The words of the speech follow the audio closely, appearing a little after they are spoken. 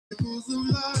Cycles of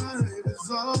life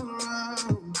is all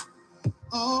around,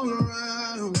 all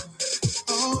around,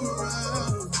 all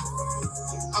around.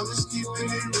 I'm just keeping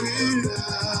it real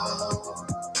now.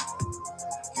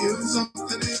 Give them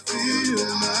something they feel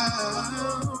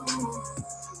now.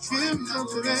 Give them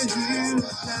something they heal now.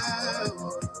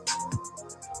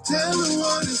 Tell them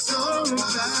what it's all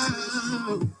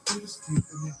about. I'm just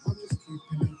keeping it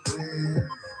real.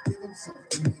 Give them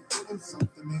something, give them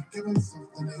something, give them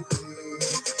something they feel.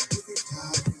 If it's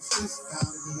time, it's just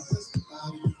about it, it's just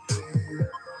about it.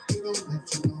 We gon' let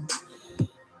you know.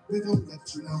 We gon' let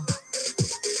you know.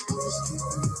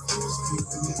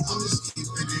 I'm just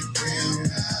keeping it real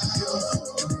now.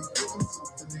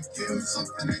 Give them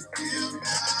something they feel now.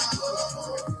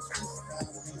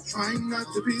 Trying not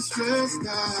to be stressed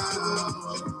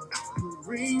out.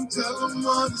 Ring, tell them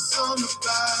what it's all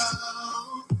about.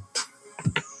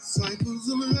 Cycles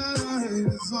of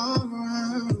life is all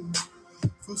around.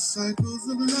 For cycles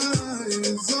of life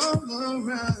is all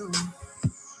around.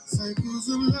 Cycles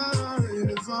of life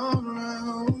is all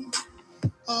around.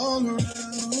 All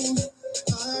around.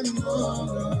 I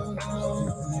know.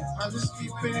 I'm just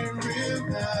keeping it real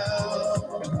now.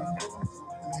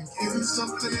 Give them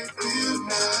something they feel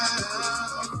now.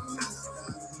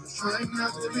 Trying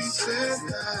not to be sad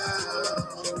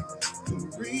now.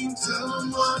 Green, tell them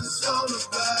what it's all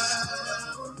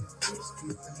about.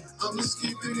 I'm just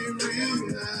keeping it real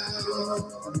now.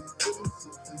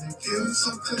 Give them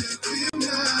something they feel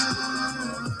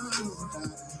now.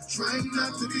 Trying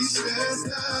not to be stressed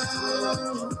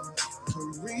out.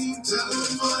 Green, tell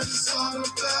them what it's all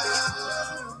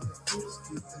about.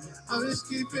 I'm just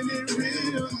keeping it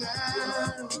real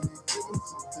now.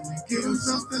 Give them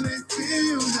something they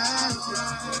feel now.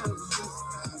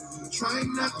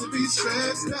 Trying not to be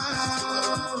stressed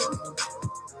out.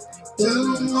 Tell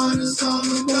them what it's all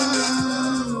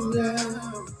about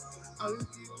now. I'm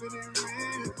just keeping it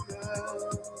real now.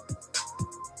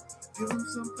 Give them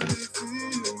something they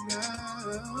feel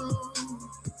now.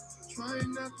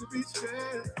 Trying not to be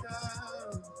stressed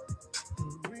out.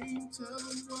 Tell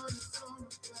them what it's all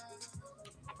about.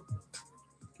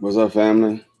 What's up,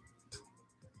 family?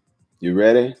 You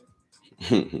ready?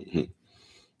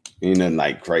 Ain't nothing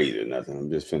like crazy or nothing.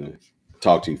 I'm just finna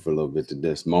talk to you for a little bit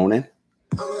this morning.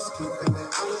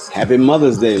 Happy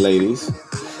Mother's Day, ladies.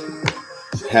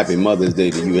 Happy Mother's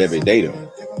Day to you every day,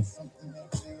 though.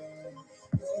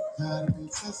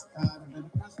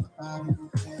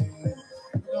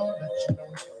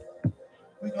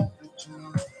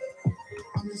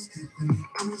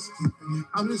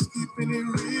 I'm just keeping it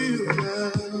real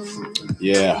now.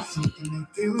 Yeah.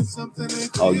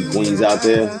 All you queens out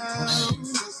there.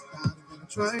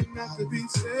 Trying not to be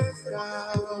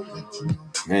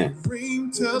man.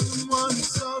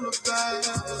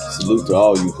 Salute to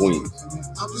all you queens.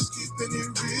 I'm just keeping it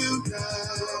real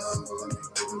now.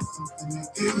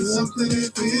 Give me something to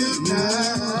feel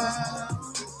now.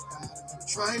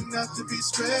 Trying not to be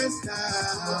stressed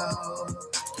out.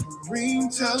 Ring,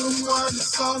 tell them what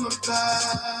it's all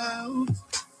about.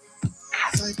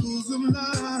 Cycles of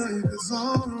life is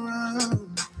all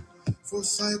around. For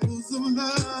cycles of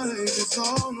life is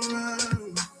all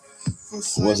around.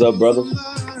 What's up, brother?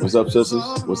 What's up, sisters?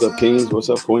 What's up, kings? What's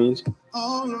up, queens?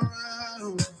 All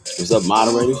around. What's up,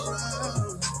 moderators?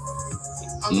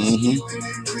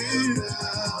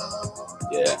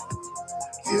 Yeah.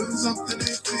 Give them something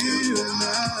they feel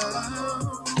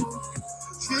now.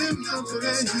 Give them something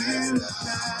they heal now.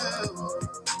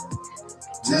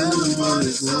 Tell them what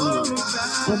it's all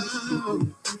about.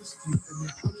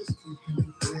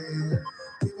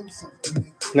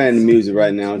 Playing the music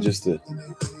right now just to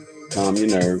calm your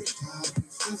nerves,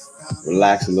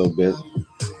 relax a little bit.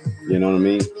 You know what I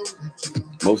mean?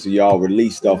 Most of y'all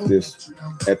released off this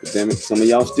epidemic. Some of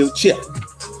y'all still chilling.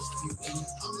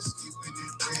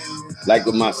 Like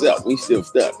with myself, we still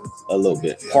stuck a little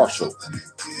bit, partial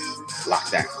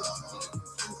lockdown.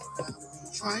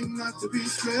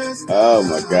 Oh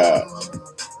my God.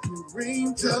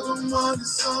 Tell them what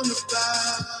it's all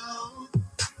about.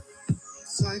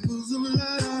 Cycles of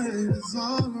life is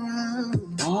all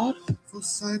around. God? For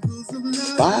cycles of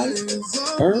life is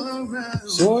all around.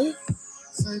 Soil?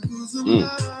 Cycles of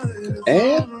life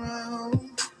air?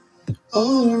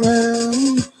 All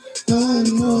around.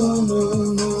 No.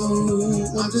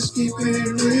 I'm just keeping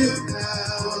it real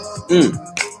now.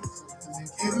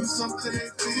 Give them something they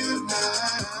feel now.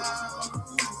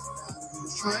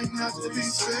 Trying not to be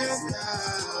stressed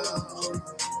out.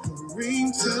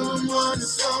 Ring, tell them what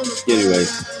it's all about.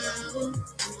 Anyways.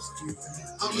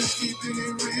 I'm just keeping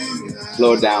it real now.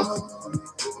 Slow it down.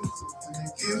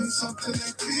 Give them something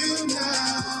they feel now.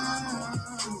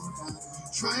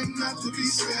 Trying not to be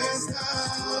stressed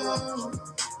out.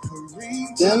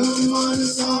 Tell them what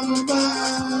it's all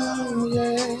about,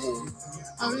 yeah.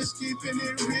 I'm just keeping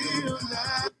it real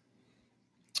now.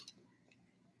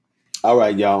 All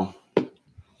right, y'all.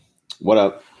 What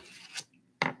up?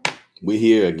 We're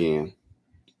here again.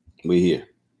 We're here.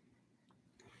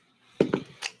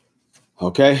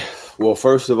 Okay. Well,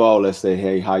 first of all, let's say,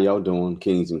 hey, how y'all doing,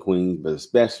 kings and queens, but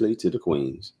especially to the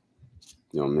queens.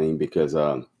 You know what I mean? Because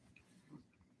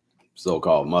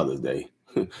so-called Mother's Day.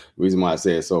 Reason why I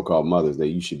say it's so-called Mother's Day,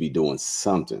 you should be doing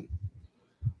something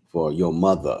for your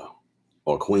mother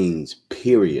or queens,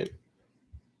 period,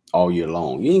 all year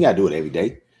long. You ain't got to do it every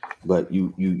day, but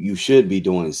you should be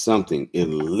doing something at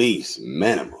least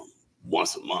minimum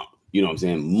once a month. You know what I'm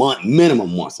saying?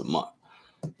 Minimum once a month.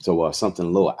 So something a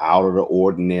little out of the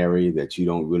ordinary that you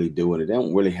don't really do, and it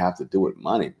don't really have to do with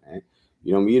money, man.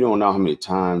 You know, you don't know how many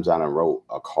times I done wrote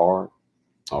a card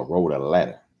or wrote a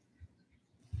letter.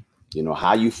 You know,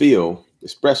 how you feel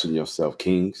expressing yourself,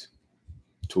 kings,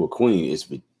 to a queen is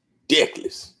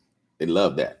ridiculous. They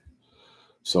love that.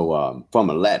 So from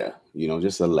a letter, you know,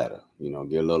 just a letter, you know,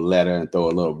 get a little letter and throw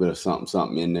a little bit of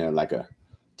something in there, like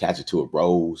attach it to a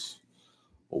rose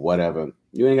or whatever.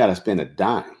 You ain't got to spend a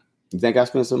dime. You think I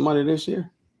spent some money this year?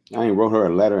 I ain't wrote her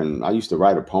a letter, and I used to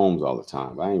write her poems all the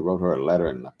time. I ain't wrote her a letter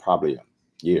in probably a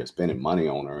year, spending money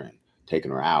on her and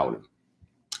taking her out. And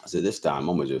I said, this time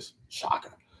I'm going to just shock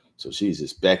her. So she's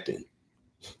expecting.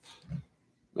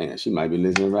 Man, she might be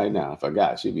listening right now. I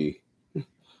forgot.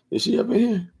 Is she up in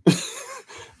here?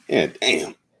 Yeah,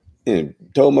 damn. And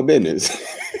told my business.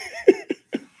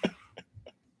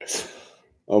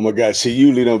 Oh my God, she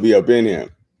usually don't be up in here.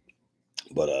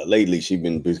 But lately she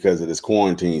been, because of this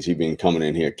quarantine, she been coming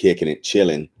in here, kicking it,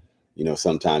 chilling, you know,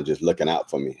 sometimes just looking out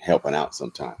for me, helping out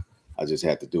sometimes. I just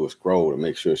had to do a scroll to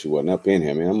make sure she wasn't up in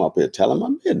here. Man, I'm up here telling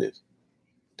my business.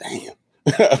 Damn.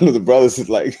 I know the brothers is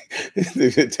like,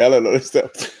 they've been telling all this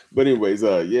stuff. But anyways,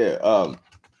 I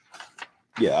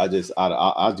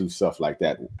do stuff like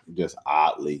that just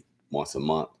oddly once a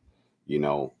month. You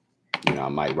know, I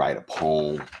might write a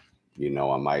poem, you know,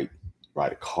 I might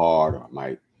write a card, or I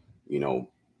might, you know,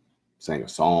 sing a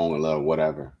song or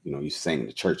whatever. You know, you sing in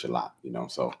the church a lot, you know,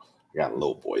 so I got a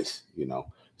little voice, you know.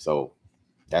 So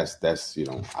that's you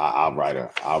know, I'll write a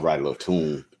little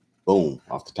tune, boom,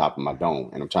 off the top of my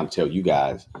dome. And I'm trying to tell you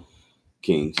guys,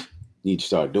 kings, need to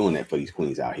start doing that for these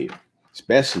queens out here,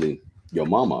 especially your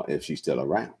mama if she's still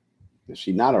around. If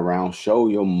she's not around, show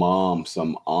your mom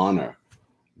some honor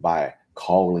by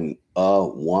calling a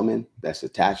woman that's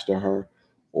attached to her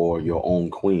or your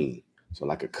own queen. So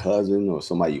like a cousin or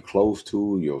somebody you're close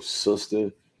to, your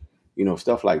sister, you know,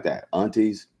 stuff like that.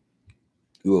 Aunties,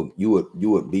 you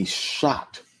would be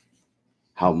shocked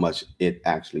how much it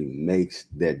actually makes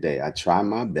their day. I try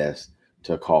my best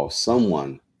to call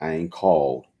someone I ain't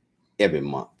called every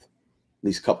month, at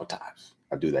least a couple times.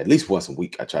 I do that at least once a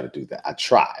week. I try to do that. I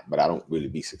try, but I don't really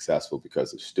be successful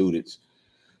because the students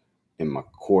in my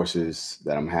courses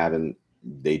that I'm having,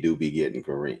 they do be getting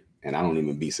Kareem, and I don't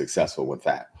even be successful with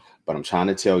that. But I'm trying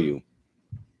to tell you,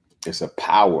 it's a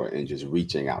power in just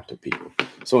reaching out to people.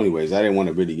 So anyways, I didn't want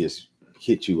to really just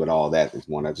hit you with all that this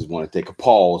morning. I just want to take a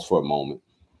pause for a moment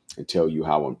and tell you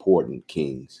how important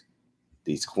kings,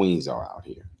 these queens are out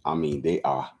here. I mean, they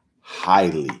are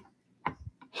highly,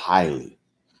 highly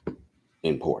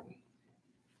important.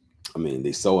 I mean,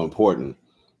 they're so important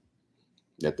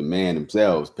that the man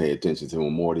themselves pay attention to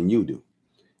them more than you do.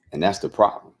 And that's the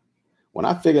problem. When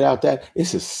I figured out that,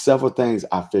 it's just several things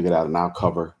I figured out, and I'll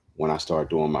cover when I start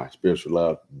doing my spiritual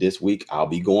love this week. I'll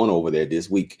be going over there this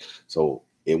week. So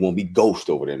it won't be ghost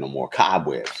over there no more,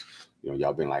 cobwebs. You know,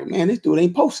 y'all been like, man, this dude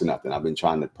ain't posting nothing. I've been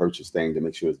trying to purchase things to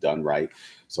make sure it's done right.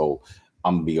 So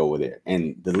I'm going to be over there.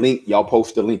 And the link, y'all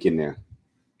post the link in there,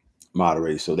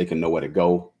 moderators, so they can know where to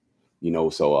go, you know,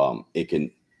 so it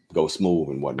can go smooth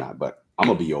and whatnot. But I'm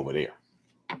going to be over there.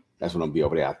 That's what I'm going to be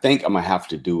over there. I think I'm going to have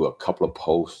to do a couple of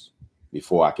posts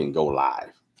before I can go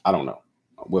live. I don't know.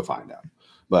 We'll find out.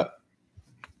 But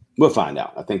we'll find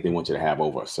out. I think they want you to have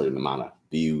over a certain amount of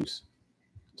views,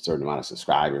 a certain amount of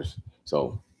subscribers.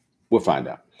 So we'll find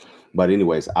out. But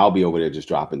anyways, I'll be over there just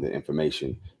dropping the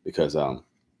information because the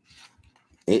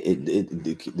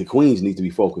queens need to be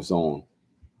focused on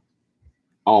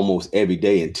almost every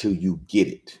day until you get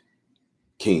it.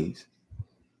 Kings.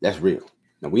 That's real.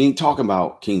 Now, we ain't talking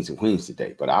about kings and queens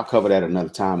today, but I'll cover that another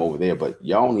time over there. But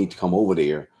y'all need to come over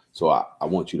there. So I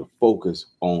want you to focus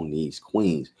on these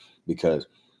queens because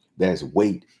there's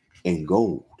weight and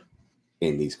gold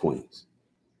in these queens.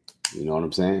 You know what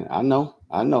I'm saying? I know.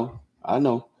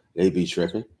 They be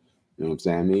tripping. You know what I'm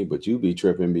saying? I mean, but you be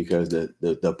tripping because the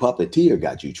puppeteer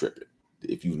got you tripping.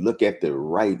 If you look at the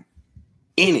right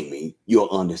enemy, you'll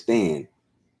understand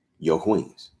your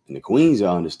queens. And the queens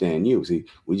will understand you. See,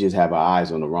 we just have our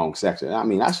eyes on the wrong section. I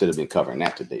mean, I should have been covering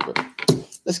that today, but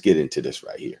let's get into this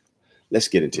right here. Let's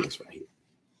get into this right here.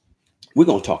 We're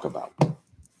going to talk about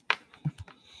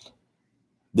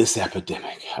this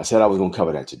epidemic. I said I was going to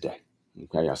cover that today.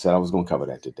 Okay, I said I was going to cover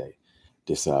that today.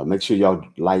 Just make sure y'all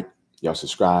like, y'all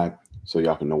subscribe, so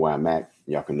y'all can know where I'm at.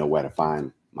 Y'all can know where to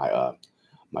find my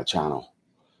my channel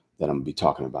that I'm gonna be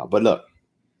talking about. But look,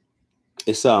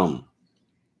 it's about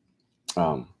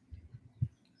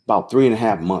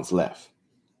 3.5 months left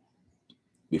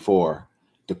before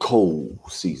the cold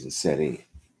season set in.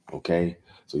 Okay,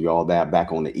 so y'all that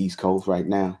back on the East Coast right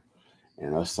now,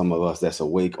 and some of us that's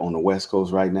awake on the West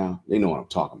Coast right now, they know what I'm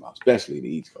talking about, especially the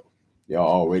East Coast. Y'all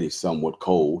already somewhat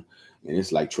cold, and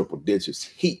it's like triple digits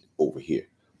heat over here.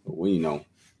 But we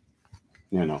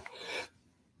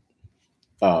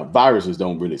viruses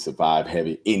don't really survive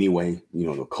heavy anyway.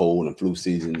 The cold and flu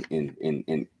season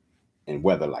and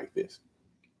weather like this.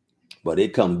 But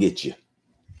it come get you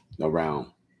around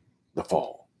the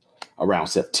fall, around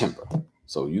September.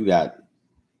 So you got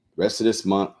rest of this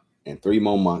month and 3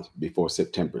 more months before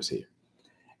September's here.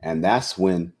 And that's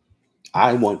when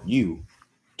I want you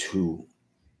to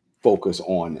focus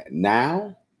on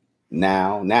now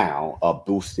of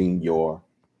boosting your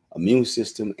immune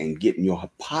system and getting your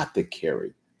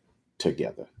apothecary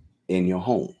together in your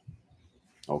home.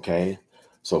 Okay.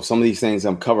 So some of these things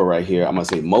I'm covering right here, I'm going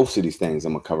to say most of these things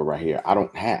I'm going to cover right here, I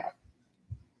don't have.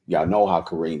 Y'all know how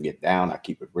Kareem get down. I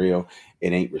keep it real.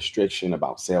 It ain't restriction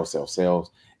about sales,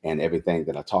 and everything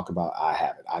that I talk about. I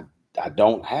have it. I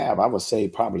don't have, I would say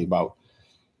probably about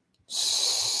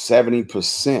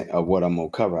 70% of what I'm going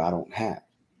to cover, I don't have.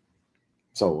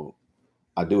 So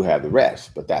I do have the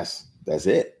rest, but that's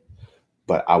it.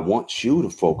 But I want you to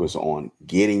focus on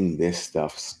getting this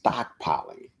stuff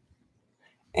stockpiling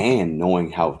and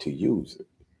knowing how to use it.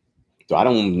 So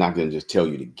I'm not going to just tell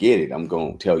you to get it. I'm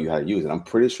going to tell you how to use it. I'm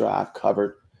pretty sure I've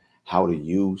covered how to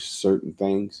use certain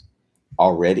things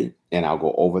already, and I'll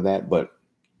go over that. But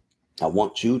I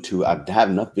want you to, I have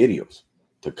enough videos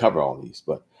to cover all these,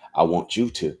 but I want you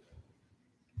to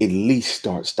at least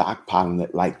start stockpiling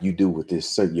it like you do with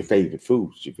your favorite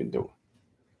foods you've been doing.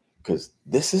 Because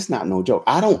this is not no joke.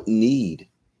 I don't need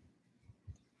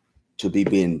to be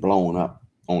being blown up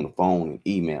on the phone and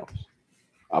emails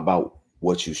about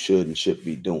what you should and should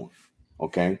be doing.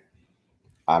 Okay.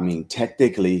 I mean,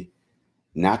 technically,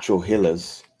 natural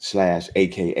healers /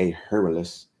 AKA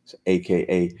herbalists,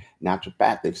 AKA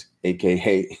naturopathics,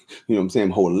 AKA, you know what I'm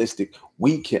saying, holistic.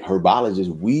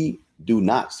 Herbologists, we do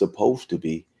not supposed to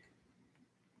be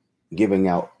giving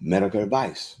out medical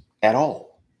advice at all.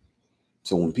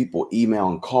 So when people email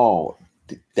and call,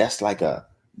 that's like a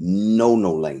no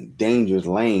lane, dangerous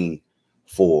lane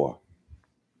for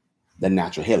the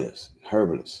natural healers,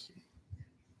 herbalists,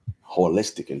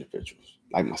 holistic individuals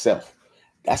like myself.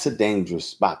 That's a dangerous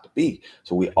spot to be.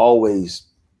 So we always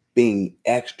being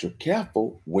extra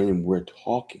careful when we're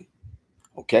talking.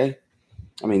 Okay.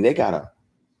 I mean, they got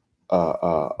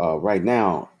right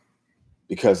now,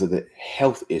 because of the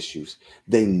health issues,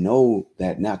 they know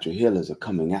that natural healers are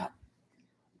coming out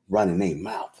running their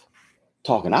mouth,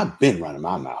 talking. I've been running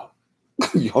my mouth.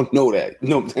 Y'all know that. You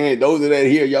know what I'm saying? Those that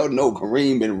here, y'all know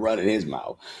Kareem been running his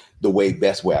mouth the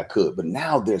best way I could. But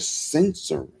now they're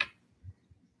censoring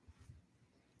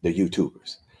the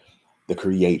YouTubers, the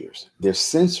creators. They're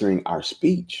censoring our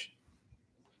speech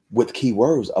with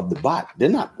keywords of the bot. They're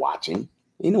not watching.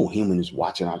 Ain't no human is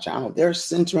watching our channel. They're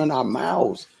censoring our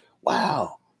mouths.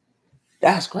 Wow.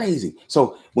 That's crazy.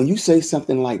 So when you say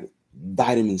something like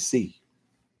vitamin C,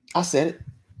 I said it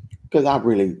because I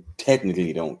really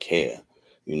technically don't care.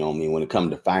 You know what I mean? When it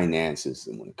comes to finances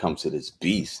and when it comes to this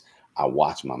beast, I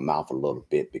watch my mouth a little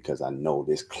bit because I know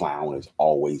this clown is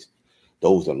always,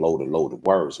 those are loaded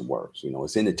words. You know,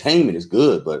 it's entertainment, it's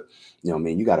good, but you know what I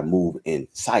mean? You got to move in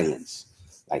silence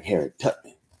like Harriet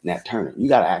Tubman, Nat Turner. You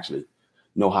got to actually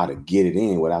know how to get it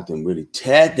in without them really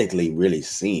technically really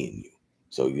seeing you.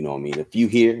 So, you know what I mean? If you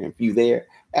here and if you there,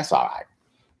 that's all right.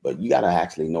 But you got to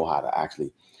actually know how to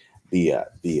actually be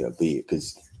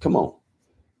because come on,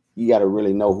 you got to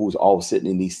really know who's all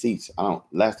sitting in these seats.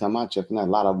 Last time I checked, not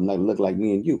a lot of them that look like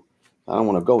me and you. I don't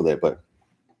want to go there, but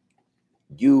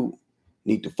you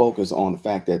need to focus on the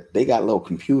fact that they got little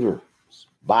computer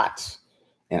bots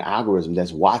and algorithms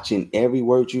that's watching every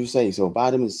word you say. So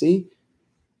vitamin C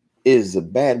is a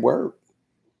bad word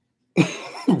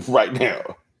right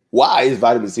now. Why is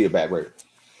vitamin C a bad word?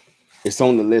 It's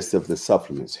on the list of the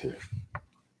supplements here.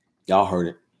 Y'all heard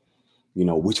it.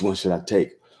 Which one should I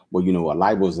take? Well, a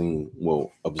lipozene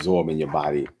will absorb in your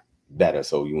body better.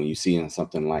 So when you see in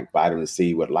something like vitamin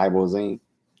C with lipozene,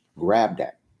 grab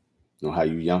that. How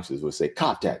you youngsters would say,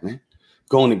 cop that, man.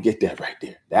 Go on and get that right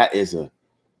there. That is a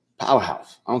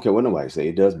powerhouse. I don't care what nobody say.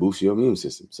 It does boost your immune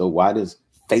system. So why does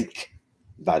fake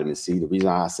vitamin C? The reason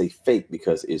I say fake,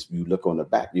 because if you look on the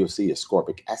back, you'll see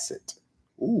ascorbic acid.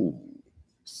 Ooh,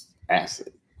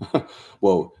 acid.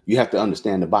 Well, you have to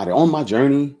understand the body. On my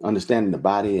journey, understanding the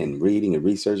body and reading and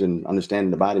researching,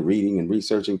 understanding the body, reading and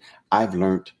researching, I've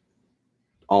learned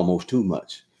almost too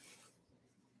much.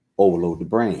 Overload the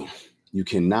brain. You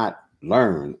cannot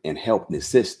learn and help and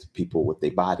assist people with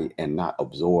their body and not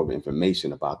absorb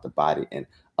information about the body and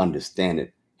understand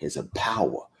it has a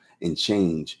power and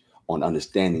change on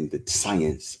understanding the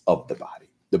science of the body.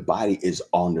 The body is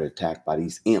under attack by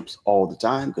these imps all the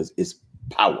time because it's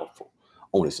powerful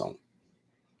on its own.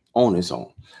 On its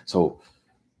own. So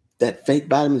that fake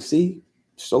vitamin C,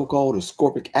 so-called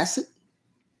ascorbic acid,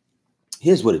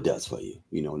 here's what it does for you.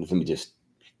 Let me just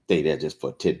stay there just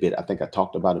for a tidbit. I think I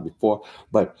talked about it before,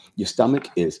 but your stomach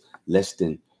is less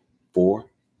than 4,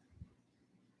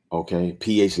 okay,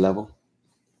 pH level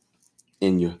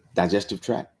in your digestive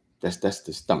tract. That's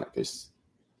the stomach. It's,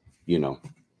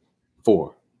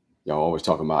 4. Y'all always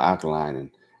talking about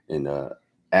alkaline and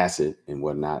acid and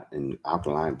whatnot, and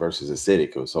alkaline versus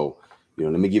acidic. So,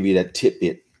 let me give you that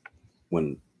tidbit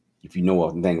if you know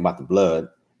anything about the blood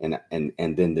and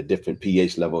then the different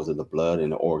pH levels of the blood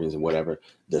and the organs and whatever,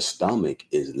 the stomach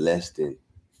is less than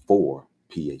 4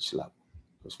 pH level.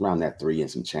 It's around that 3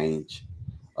 and some change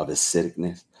of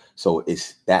acidicness. So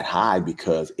it's that high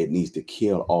because it needs to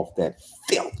kill off that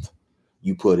filth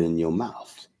you put in your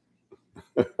mouth.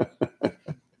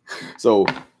 So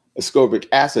ascorbic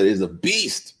acid is a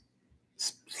beast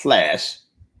 /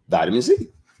 vitamin C.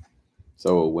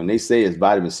 So when they say it's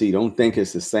vitamin C, don't think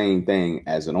it's the same thing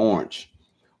as an orange,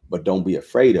 but don't be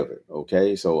afraid of it.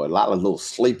 Okay. So a lot of little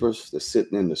sleepers that's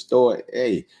sitting in the store,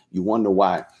 hey, you wonder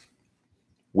why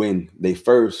when they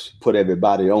first put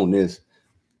everybody on this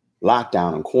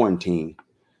lockdown and quarantine,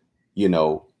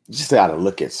 just got to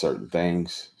look at certain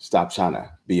things. Stop trying to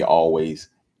be always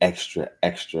extra,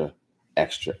 extra,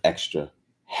 extra, extra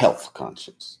health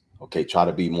conscious. Okay. Try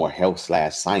to be more health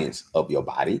 / science of your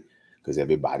body, because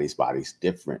everybody's body's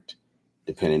different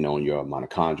depending on your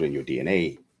mitochondria and your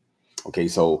DNA. Okay.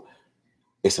 So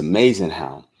it's amazing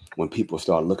how when people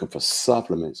start looking for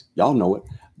supplements, y'all know it,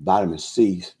 vitamin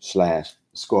C /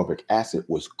 ascorbic acid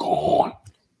was gone,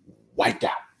 wiped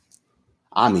out.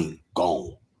 I mean,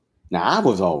 gone. Now, I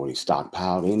was already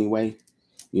stockpiled anyway.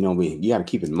 You got to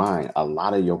keep in mind, a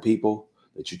lot of your people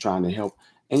that you're trying to help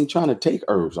ain't trying to take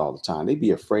herbs all the time. They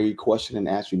be afraid, questioning,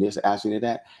 asking this, asking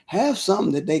that. Have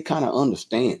something that they kind of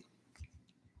understand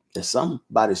that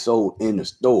somebody sold in the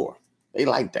store. They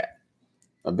like that.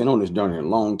 I've been on this journey a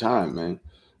long time, man.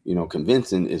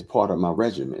 Convincing is part of my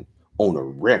regimen on a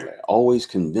regular, always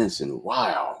convincing.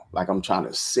 Wow. Like I'm trying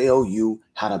to sell you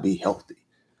how to be healthy.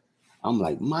 I'm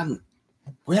like, man,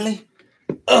 really?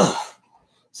 Ugh.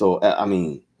 So,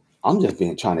 I'm just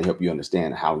trying to help you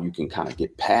understand how you can kind of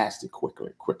get past it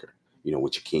quicker,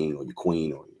 with your king or your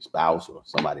queen or your spouse or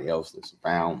somebody else that's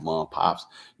around, mom, pops,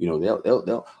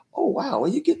 they'll, oh, wow, where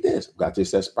you get this? I got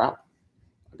this at Sprout.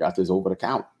 I got this over the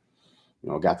counter.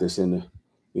 I got this in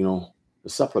the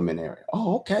supplement area.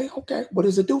 Oh, okay. What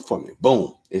does it do for me?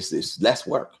 Boom. It's less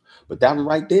work. But that one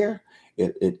right there,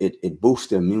 it boosts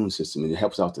the immune system and it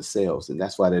helps out the cells. And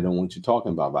that's why they don't want you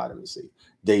talking about vitamin C.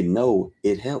 They know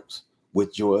it helps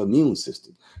with your immune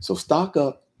system. So stock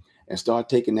up and start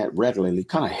taking that regularly,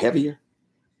 kind of heavier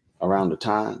around the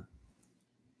time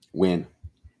when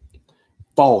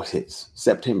fall hits,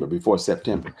 before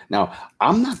September. Now,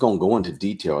 I'm not going to go into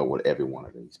detail with every one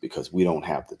of these because we don't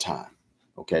have the time.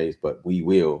 Okay. But we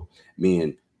will, me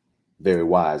and Very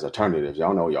Wise Alternatives.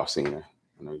 Y'all know, y'all seen her.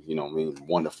 Me,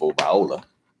 wonderful Viola,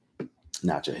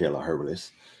 natural healer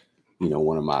herbalist,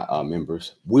 one of my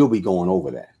members. We'll be going over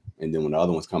that. And then when the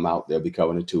other ones come out, they'll be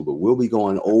covering it too. But we'll be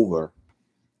going over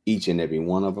each and every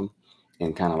one of them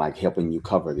and kind of like helping you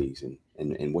cover these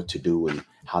and what to do and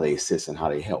how they assist and how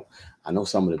they help. I know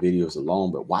some of the videos are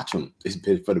long, but watch them. It's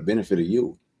for the benefit of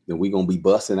you. Then we're going to be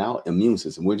busting out immune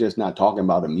system. We're just not talking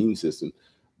about immune system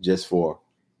just for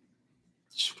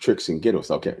tricks and giggles.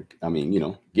 Okay.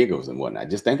 Giggles and whatnot.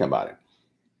 Just think about it.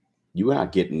 You're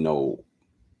not getting no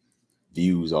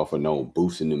views off of no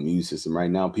boosting the immune system right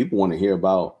now. People want to hear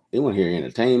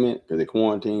entertainment because they're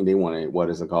quarantined. They want to, what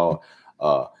is it called?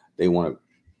 They want to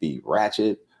be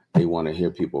ratchet. They want to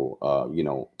hear people,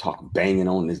 talk banging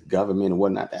on this government and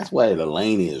whatnot. That's where the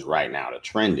lane is right now, the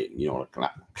trending,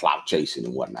 clout chasing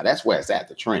and whatnot. That's where it's at,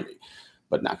 the trending,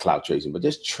 but not clout chasing, but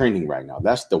just trending right now.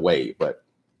 That's the way. But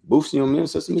boosting your immune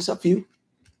system, it's a few.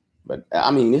 But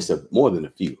I mean, it's more than a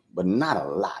few, but not a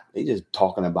lot. They just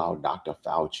talking about Dr.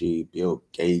 Fauci, Bill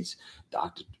Gates,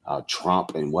 Dr.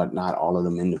 Trump and whatnot, all of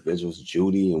them individuals,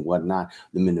 Judy and whatnot,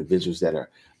 them individuals that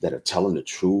are telling the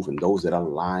truth, and those that are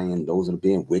lying, those that are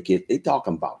being wicked. They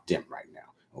talking about them right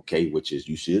now, okay, which is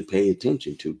you should pay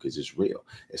attention to because it's real.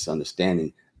 It's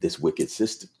understanding this wicked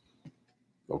system.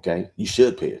 Okay, you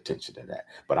should pay attention to that.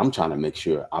 But I'm trying to make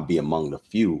sure I'll be among the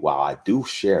few. While I do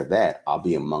share that, I'll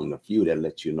be among the few that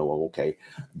let you know, okay,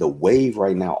 the wave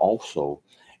right now also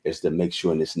is to make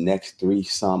sure in this next 3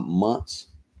 some months,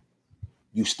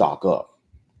 you stock up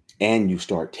and you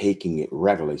start taking it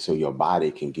regularly so your body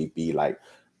can be like,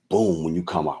 boom, when you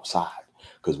come outside.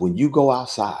 Because when you go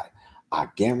outside, I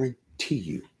guarantee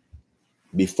you,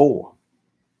 before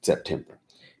September,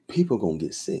 people are going to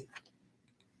get sick.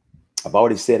 I've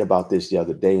already said about this the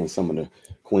other day, and some of the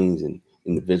queens and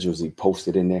individuals he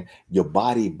posted in there. Your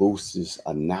body boosts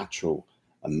a natural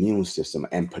immune system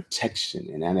and protection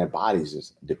and antibodies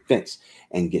as defense,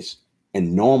 and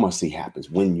normalcy happens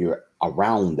when you're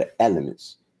around the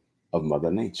elements of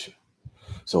Mother Nature.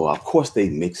 So of course they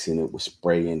mixing it with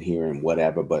spraying here and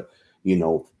whatever, but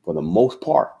for the most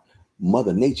part,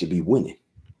 Mother Nature be winning.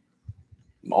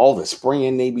 All the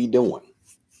spraying they be doing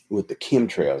with the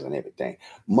chemtrails and everything,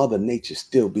 Mother Nature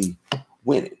still be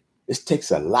winning. This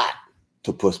takes a lot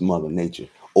to push Mother Nature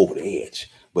over the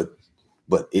edge, but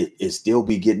it still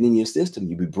be getting in your system.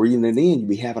 You be breathing it in. You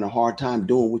be having a hard time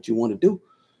doing what you want to do.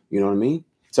 You know what I mean?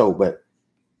 So, but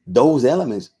those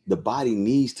elements, the body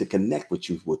needs to connect with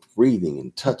you with breathing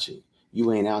and touching.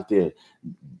 You ain't out there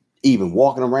even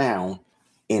walking around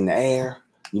in the air,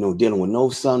 dealing with no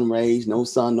sun rays, no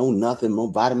sun, no nothing, no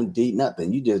vitamin D,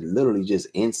 nothing. You just literally just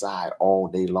inside all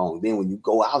day long. Then when you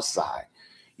go outside,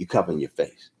 you covering your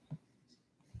face.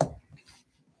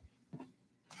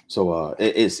 So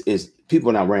it's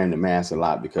people not wearing the mask a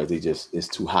lot because it's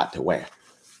too hot to wear.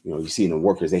 You see the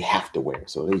workers, they have to wear it.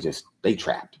 So they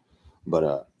trapped.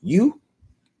 But you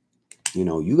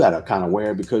got to kind of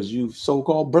wear it because you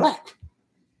so-called black.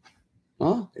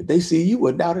 Huh? If they see you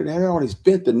without it, they already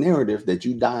spent the narrative that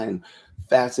you dying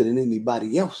faster than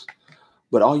anybody else.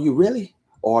 But are you really?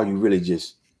 Or are you really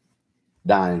just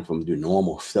dying from the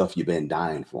normal stuff you've been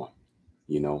dying from?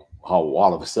 How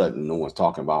all of a sudden no one's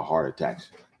talking about heart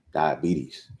attacks,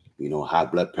 diabetes, high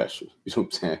blood pressure, you know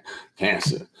what I'm saying?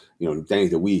 Cancer, the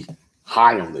things that we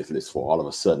high on this list for, all of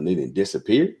a sudden they didn't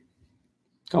disappear.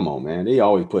 Come on, man. They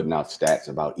always putting out stats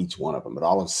about each one of them, but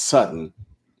all of a sudden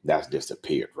that's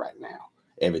disappeared right now.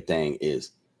 Everything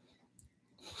is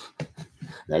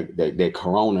that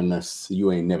coronaness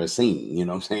you ain't never seen. You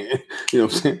know what I'm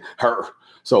saying? Her.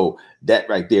 So that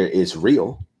right there is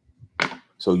real.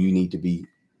 So you need to be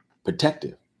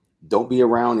protective. Don't be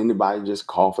around anybody just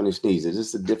coughing and sneezing.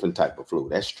 It's a different type of flu.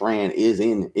 That strand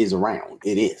is around.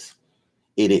 It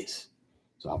is.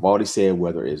 So I've already said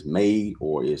whether it's made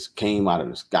or it's came out of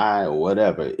the sky or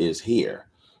whatever is here.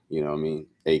 You know what I mean?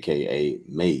 AKA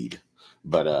made.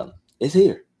 But it's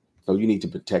here. So you need to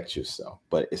protect yourself.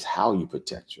 But it's how you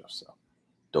protect yourself.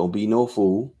 Don't be no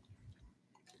fool.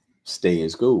 Stay in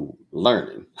school.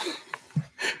 Learning.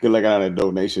 Good luck on that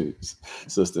donation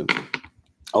system.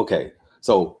 Okay.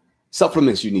 So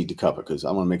supplements you need to cover, because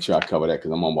I want to make sure I cover that,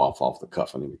 because I'm off the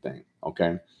cuff and everything.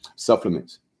 Okay.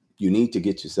 Supplements. You need to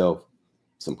get yourself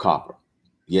some copper.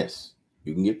 Yes,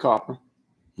 you can get copper.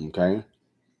 Okay.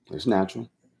 It's natural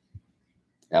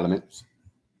elements.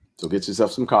 So get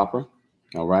yourself some copper.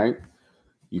 All right.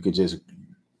 You can just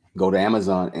go to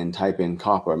Amazon and type in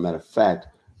copper. Matter of fact,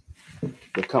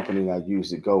 the company I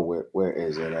usually go with, where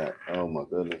is it at? Oh my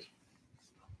goodness.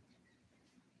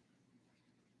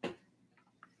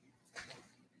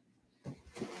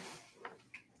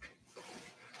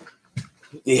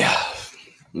 Yeah.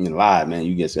 Live, man.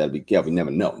 You just got to be careful. You never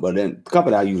know. But then the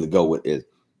company I usually go with is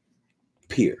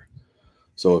Pure.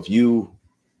 So if you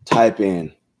type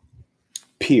in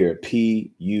Pure, Pure,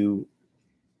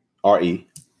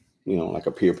 like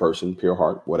a pure person, pure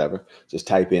heart, whatever, just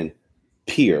type in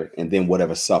Pure and then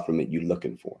whatever supplement you're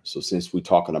looking for. So since we're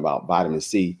talking about vitamin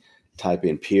C, type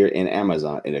in Pure in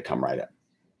Amazon and it'll come right up.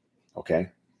 Okay.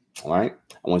 All right.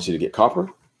 I want you to get copper.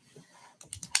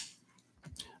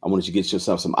 I want you to get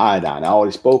yourself some iodine. I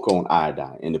already spoke on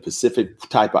iodine, and the specific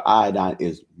type of iodine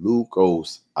is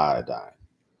glucose iodine.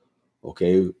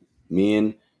 Okay. Me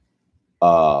and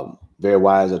Very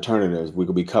wise alternatives. We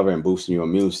could be covering boosting your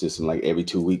immune system like every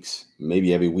 2 weeks,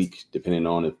 maybe every week, depending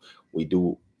on if we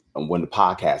do when the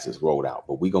podcast is rolled out.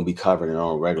 But we're gonna be covering it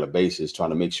on a regular basis,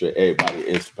 trying to make sure everybody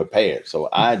is prepared. So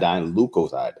iodine,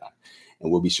 glucose iodine,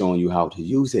 and we'll be showing you how to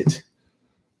use it.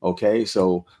 Okay,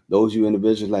 so those you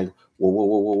individuals like,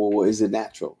 whoa, is it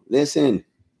natural? Listen,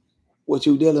 what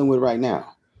you dealing with right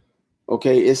now?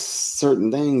 Okay, it's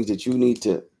certain things that you need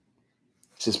to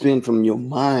suspend from your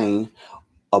mind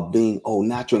of being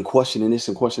natural and questioning this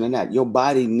and questioning that. Your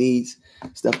body needs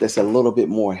stuff that's a little bit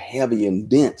more heavy and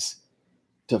dense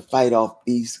to fight off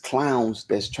these clowns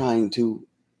that's trying to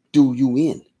do you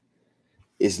in.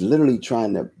 It's literally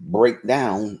trying to break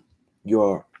down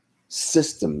your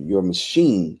system, your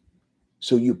machine,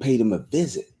 so you pay them a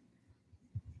visit.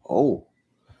 Oh,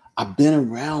 I've been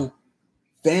around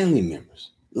family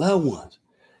members, loved ones,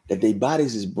 that their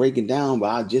bodies is breaking down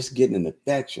by just getting an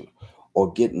infection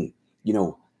or getting,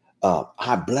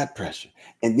 high blood pressure.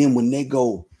 And then when they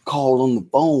go call on the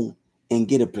phone and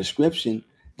get a prescription,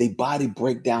 their body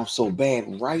break down so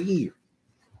bad right here.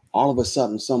 All of a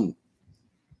sudden, some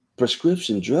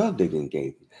prescription drug they didn't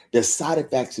give them, the side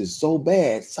effects is so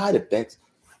bad,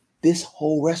 this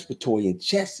whole respiratory and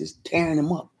chest is tearing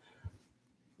them up.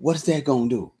 What is that going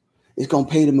to do? It's going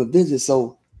to pay them a visit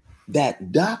so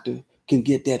that doctor can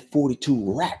get that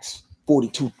 42 racks,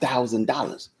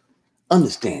 $42,000.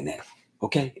 Understand that,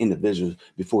 okay? Individuals,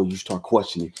 before you start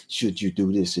questioning, should you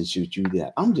do this and should you do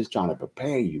that? I'm just trying to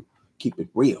prepare you. Keep it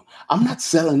real. I'm not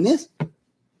selling this.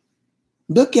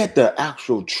 Look at the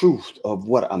actual truth of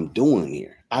what I'm doing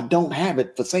here. I don't have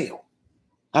it for sale.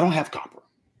 I don't have copper.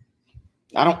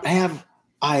 I don't have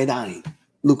iodine,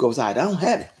 glucose iodine. I don't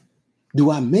have it.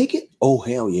 Do I make it? Oh,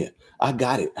 hell yeah. I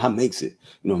got it. I makes it.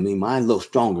 You know what I mean? Mine's a little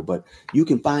stronger, but you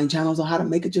can find channels on how to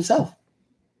make it yourself.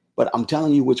 But I'm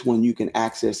telling you which one you can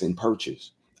access and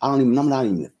purchase. I'm not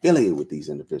even affiliated with these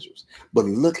individuals. But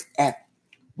look at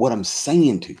what I'm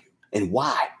saying to you and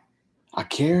why. I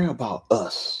care about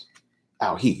us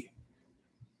out here.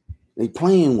 They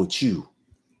playing with you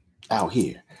out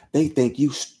here. They think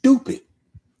you stupid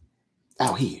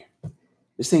out here.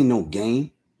 This ain't no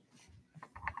game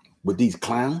with these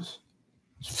clowns.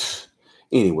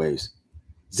 Anyways,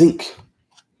 zinc.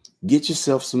 Get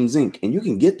yourself some zinc. And you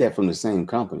can get that from the same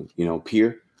company.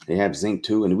 Pure. They have zinc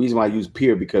too. And the reason why I use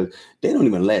Pure, because they don't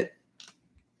even let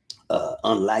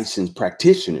unlicensed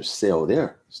practitioners sell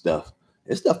their stuff.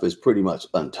 This stuff is pretty much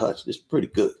untouched. It's pretty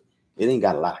good. It ain't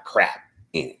got a lot of crap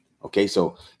in it. Okay,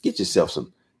 so get yourself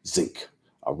some zinc.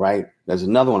 All right. There's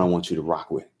another one I want you to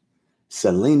rock with.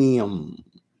 Selenium.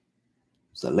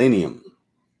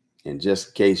 And just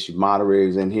in case you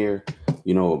moderators in here,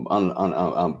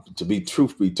 to be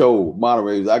truth be told,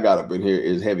 moderators I got up in here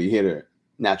is heavy hitter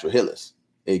natural healers,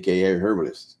 aka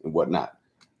herbalists and whatnot,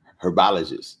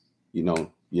 herbologists.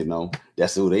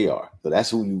 That's who they are. So that's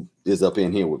who is up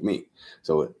in here with me.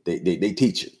 So they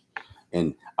teach it,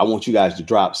 and I want you guys to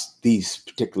drop these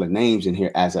particular names in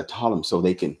here as I taught them, so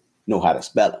they can know how to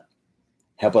spell them.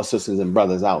 Help our sisters and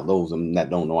brothers out, those of them that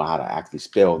don't know how to actually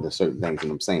spell the certain things that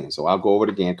I'm saying. So I'll go over it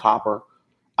again. Copper,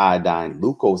 iodine,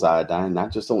 glucose iodine,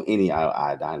 not just on any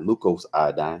iodine, glucose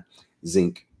iodine,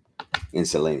 zinc, and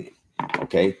selenium.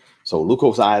 Okay. So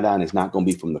glucose iodine is not going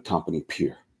to be from the company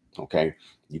Pure. Okay.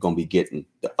 You're going to be getting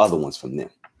the other ones from them.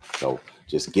 So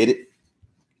just get it.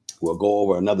 We'll go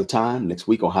over another time next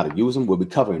week on how to use them. We'll be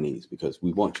covering these because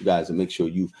we want you guys to make sure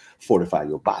you fortify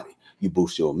your body. You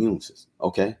boost your immune system.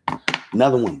 Okay.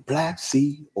 Another one, black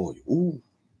seed oil. Ooh,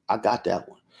 I got that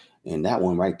one. And that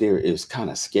one right there is kind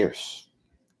of scarce.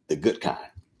 The good kind.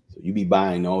 So you be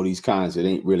buying all these kinds that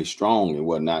ain't really strong and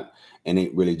whatnot, and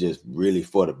ain't really just really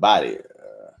for the body.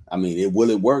 Will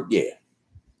it work? Yeah.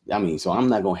 So I'm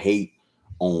not going to hate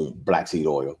on black seed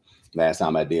oil. Last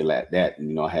time I did like that,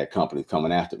 I had companies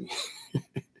coming after me.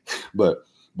 But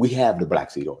we have the black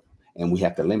seed oil, and we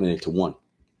have to limit it to one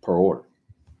per order.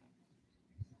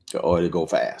 The oil to go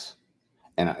fast.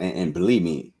 And believe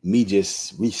me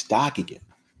just restocking it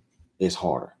is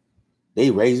harder. They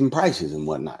raising prices and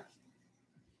whatnot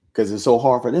because it's so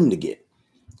hard for them to get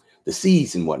the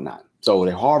seeds and whatnot. So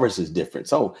their harvest is different.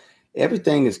 So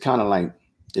everything is kind of like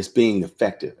it's being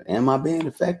effective. Am I being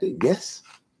affected? Yes.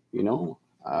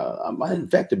 I'm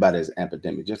infected by this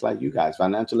epidemic, just like you guys,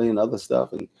 financially and other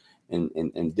stuff,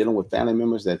 and dealing with family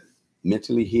members that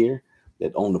mentally here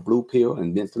that own the blue pill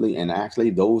and mentally, and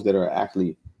actually those that are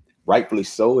actually rightfully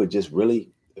so, it just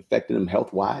really affected them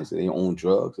health-wise. They own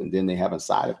drugs, and then they having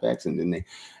side effects, and then they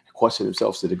question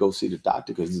themselves to go see the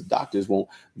doctor because the doctors won't.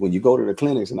 When you go to the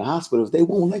clinics and the hospitals, they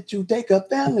won't let you take a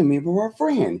family member or a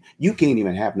friend. You can't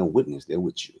even have no witness there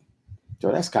with you.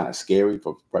 So that's kind of scary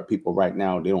for people right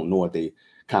now. They don't know what they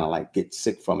kind of like get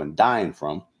sick from and dying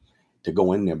from, to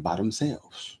go in there by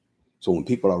themselves. So when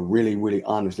people are really, really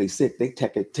honestly sick, they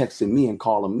texting me and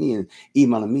calling me and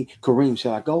emailing me, Kareem,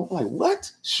 should I go? I'm like,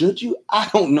 what? Should you? I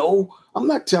don't know. I'm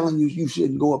not telling you you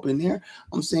shouldn't go up in there.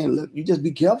 I'm saying, look, you just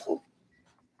be careful.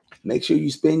 Make sure you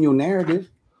spin your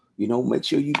narrative. You know, make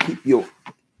sure you keep your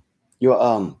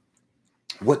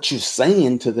what you're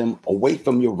saying to them away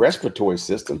from your respiratory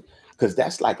system, because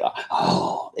that's like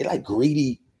they're like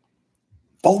greedy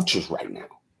vultures right now.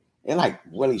 They're like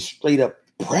really straight up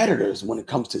predators when it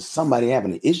comes to somebody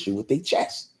having an issue with their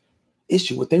chest,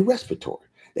 issue with their respiratory.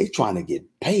 They trying to get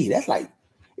paid. That's like,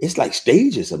 it's like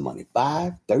stages of money.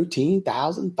 5,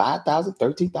 13,000, 5,000,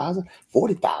 13,000,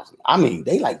 40,000. I mean,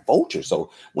 they like vultures.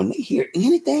 So when they hear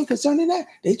anything concerning that,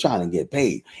 they trying to get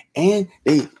paid. And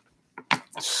they,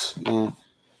 man.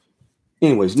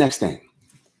 Anyways, next thing,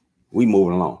 we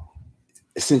moving along.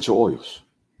 Essential oils.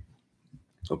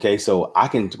 Okay, so I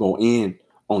can go in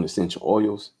on essential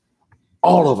oils.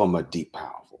 All of them are deep,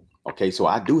 powerful. Okay, so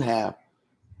I do have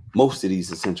most of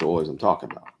these essential oils I'm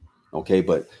talking about. Okay,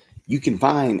 but you can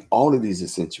find all of these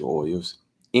essential oils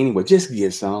anyway. Just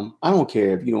get some. I don't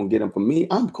care if you don't get them from me.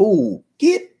 I'm cool.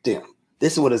 Get them.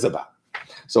 This is what it's about.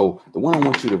 So the one I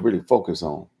want you to really focus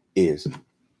on is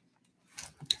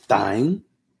thyme,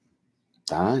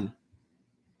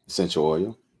 essential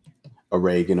oil,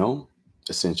 oregano,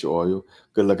 essential oil.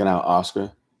 Good looking out,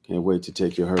 Oscar. Can't wait to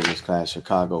take your Herbalist class.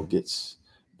 Chicago gets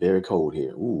very cold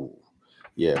here. Ooh,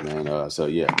 yeah, man. So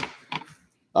yeah,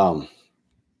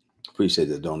 appreciate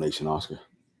the donation, Oscar.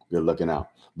 Good looking out.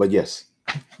 But yes,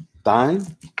 thyme,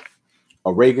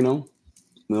 oregano.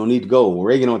 We don't need to go.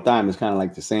 Oregano and thyme is kind of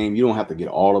like the same. You don't have to get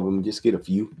all of them. Just get a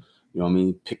few. You know what I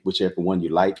mean? Pick whichever one you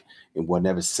like. And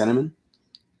whatever, cinnamon,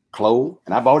 clove.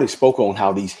 And I've already spoke on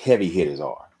how these heavy hitters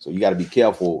are. So you got to be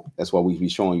careful. That's why we be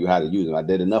showing you how to use them. I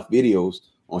did enough videos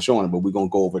on showing them, but we're going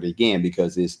to go over it again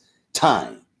because it's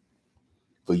time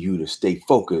for you to stay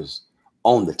focused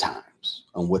on the times,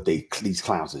 on what these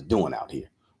clowns are doing out here.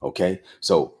 Okay?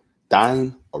 So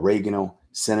thyme, oregano,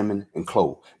 cinnamon, and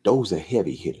clove. Those are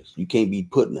heavy hitters. You can't be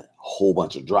putting a whole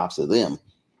bunch of drops of them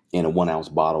in a 1 ounce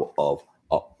bottle of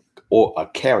or a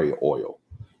carrier oil.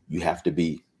 You have to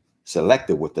be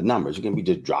selective with the numbers. You can be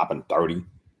just dropping 30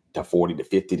 to 40 to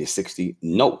 50 to 60.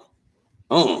 No.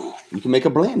 You can make a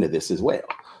blend of this as well.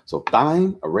 So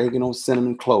thyme, oregano,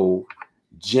 cinnamon, clove,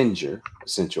 ginger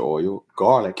essential oil,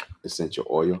 garlic essential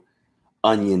oil,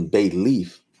 onion, bay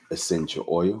leaf essential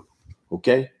oil.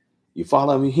 Okay? You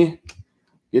follow me here?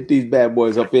 Get these bad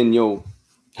boys up in your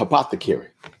apothecary.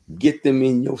 Get them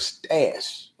in your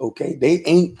stash. Okay? They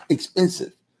ain't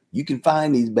expensive. You can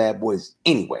find these bad boys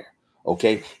anywhere.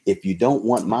 Okay? If you don't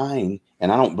want mine,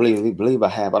 and I don't believe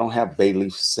I don't have bay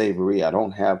leaf savory. I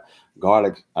don't have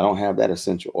garlic. I don't have that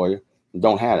essential oil.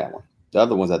 Don't have that one. The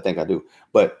other ones I think I do.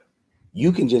 But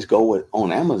you can just go with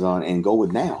on Amazon and go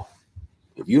with Now.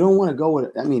 If you don't want to go with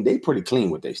it, I mean, they pretty clean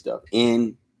with their stuff.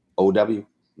 NOW,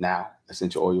 Now,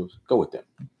 essential oils, go with them.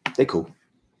 They cool.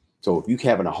 So if you're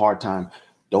having a hard time,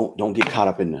 don't get caught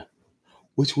up in the,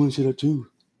 which one should I choose?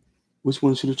 Which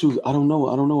one should I choose? I don't know.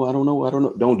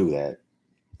 Don't do that.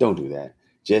 Don't do that.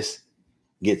 Just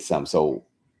get some. So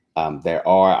I've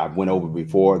went over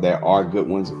before, there are good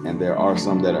ones and there are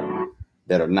some that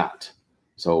are not.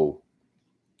 So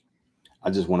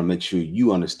I just want to make sure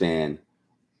you understand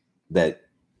that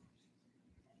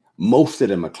most of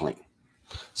them are clean.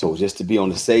 So just to be on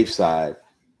the safe side,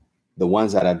 the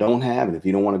ones that I don't have, and if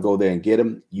you don't want to go there and get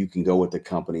them, you can go with the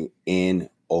company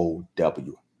NOW.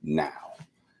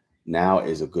 Now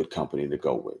is a good company to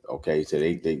go with. Okay, so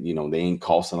they ain't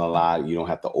costing a lot. You don't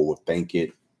have to overthink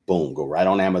it. Boom, go right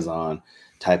on Amazon,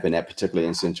 type in that particular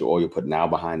essential oil, put Now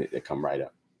behind it, they come right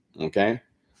up. Okay,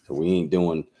 so we ain't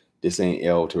doing this. Ain't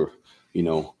L to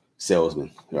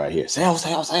salesman right here. Sell.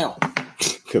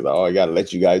 Because I gotta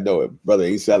let you guys know it, brother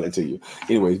ain't selling to you.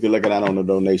 Anyways, good looking out on the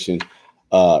donation,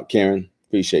 Karen.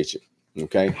 Appreciate you.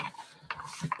 Okay,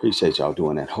 appreciate y'all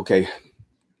doing that. Okay,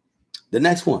 the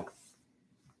next one,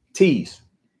 teas,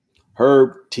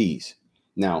 herb teas.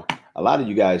 Now, a lot of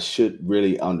you guys should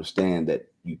really understand that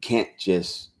you can't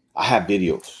just. I have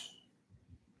videos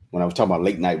when I was talking about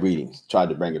late night readings. Tried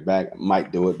to bring it back. I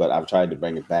might do it, but I've tried to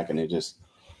bring it back, and I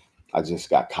just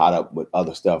got caught up with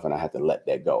other stuff, and I had to let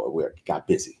that go. We got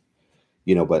busy.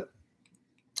 But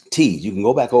teas, you can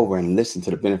go back over and listen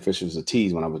to the beneficials of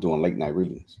teas when I was doing late night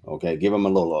readings. Okay, give them a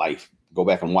little life. Go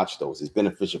back and watch those. It's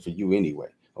beneficial for you anyway.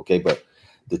 Okay, but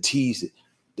the teas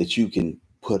that you can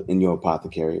put in your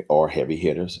apothecary are heavy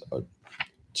hitters: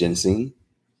 ginseng,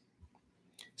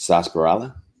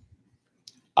 sarsaparilla,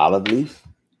 olive leaf,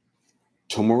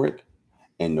 turmeric,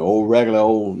 and the old regular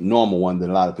old normal one that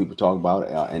a lot of people talk about,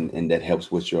 and that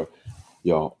helps with your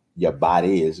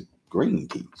body is green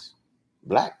teas,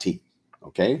 black tea.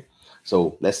 Okay,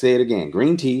 so let's say it again: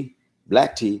 green tea,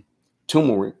 black tea,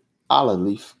 turmeric, olive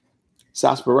leaf,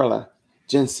 sarsaparilla,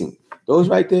 ginseng. Those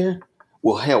right there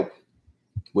will help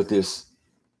with this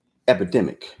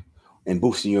epidemic and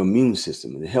boosting your immune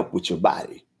system and help with your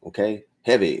body. Okay,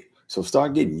 heavy. So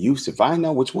start getting used to find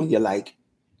out which one you like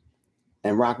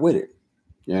and rock with it.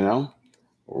 You know,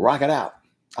 rock it out.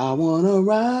 I wanna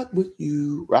rock with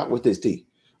you. Rock with this tea.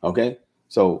 Okay,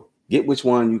 so get which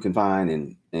one you can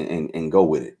find and go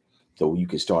with it. So you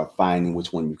can start finding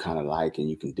which one you kind of like and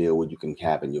you can deal with. You can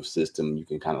have in your system. You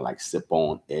can kind of like sip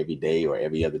on every day or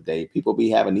every other day. People be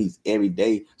having these every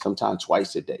day, sometimes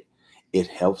twice a day. It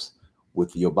helps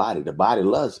with your body. The body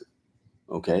loves it.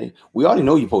 Okay, we already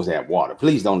know you're supposed to have water.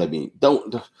 Please don't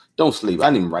sleep. I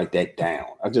didn't even write that down.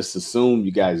 I just assume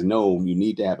you guys know you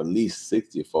need to have at least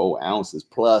 64 ounces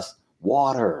plus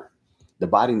water. The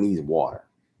body needs water.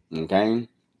 Okay,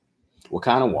 what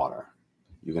kind of water?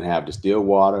 You can have distilled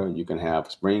water. You can have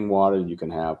spring water. You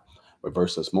can have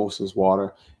reverse osmosis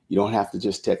water. You don't have to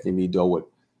just technically go with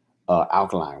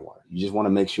alkaline water. You just want to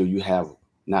make sure you have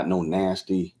not no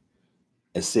nasty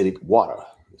acidic water.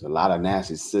 There's a lot of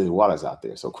nasty acidic waters out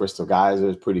there. So Crystal Geyser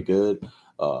is pretty good.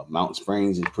 Mountain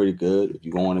Springs is pretty good. If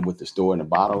you go in with the store in the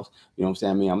bottles, you know what I'm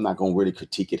saying? I mean, I'm not going to really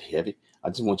critique it heavy. I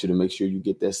just want you to make sure you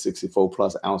get that 64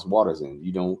 plus ounce waters in.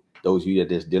 You don't, those of you that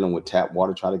just dealing with tap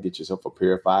water, try to get yourself a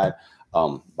purified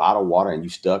bottled water and you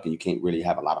stuck and you can't really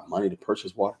have a lot of money to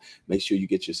purchase water. Make sure you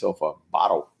get yourself a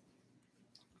bottle.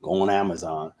 Go on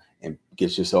Amazon and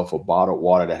get yourself a bottled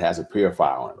water that has a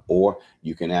purifier on it. Or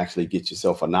you can actually get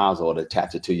yourself a nozzle to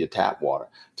attach it to your tap water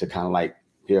to kind of like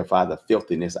purify the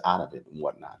filthiness out of it and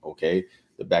whatnot. Okay.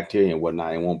 The bacteria and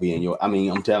whatnot, it won't be in your, I mean,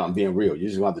 I'm being real. You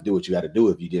just want to do what you got to do.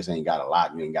 If you just ain't got a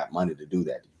lot, you ain't got money to do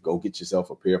that. Go get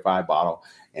yourself a purified bottle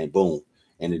and boom.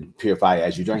 And then purify it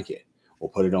as you drink it. Or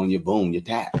put it on your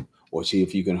tap. Or see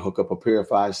if you can hook up a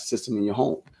purified system in your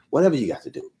home. Whatever you got to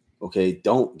do. Okay,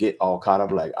 don't get all caught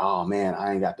up like, oh man,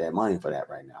 I ain't got that money for that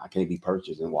right now. I can't be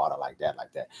purchasing water like that.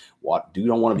 You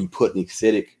don't want to be putting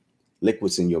acidic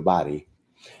liquids in your body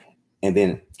and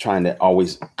then trying to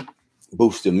always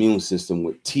boost the immune system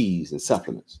with teas and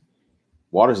supplements.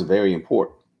 Water is very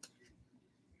important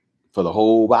for the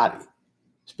whole body,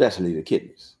 especially the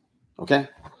kidneys. Okay,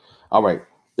 all right.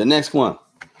 The next one,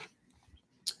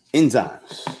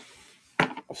 enzymes.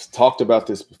 I've talked about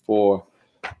this before.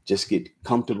 Just get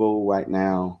comfortable right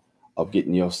now of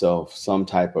getting yourself some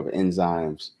type of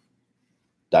enzymes,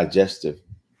 digestive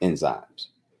enzymes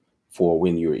for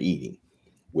when you're eating.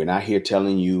 We're not here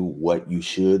telling you what you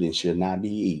should and should not be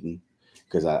eating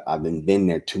because I've been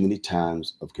there too many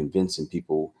times of convincing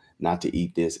people not to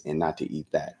eat this and not to eat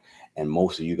that. And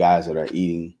most of you guys that are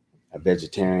eating a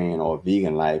vegetarian or a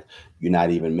vegan life, you're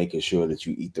not even making sure that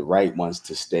you eat the right ones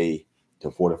to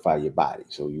fortify your body.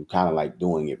 So you kind of like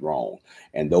doing it wrong.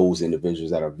 And those individuals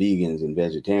that are vegans and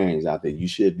vegetarians out there, you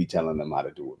should be telling them how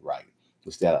to do it right.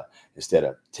 Instead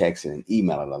of texting and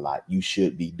emailing a lot, you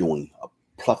should be doing a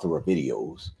plethora of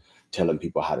videos telling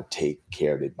people how to take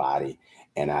care of their body.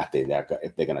 And after that,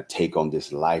 if they're going to take on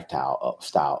this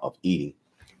lifestyle of eating,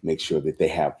 make sure that they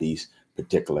have these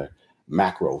particular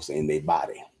macros in their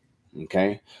body.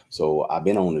 Okay. So I've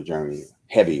been on the journey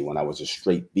heavy when I was a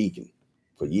straight vegan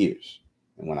for years.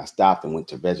 And when I stopped and went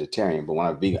to vegetarian, but when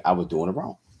I was vegan, I was doing it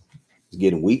wrong. I was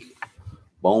getting weak.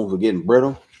 Bones were getting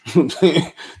brittle. You know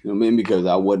what I mean? Because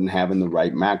I wasn't having the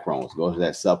right macros. Go to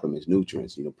that supplements,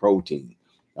 nutrients, protein,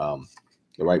 the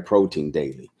right protein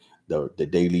daily, the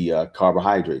daily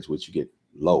carbohydrates, which you get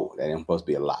low. That ain't supposed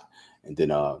to be a lot. And then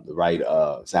the right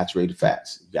saturated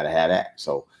fats. You got to have that.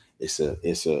 So it's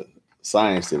a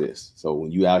science to this. So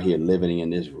when you out here living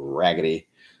in this raggedy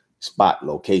spot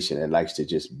location that likes to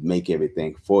just make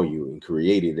everything for you and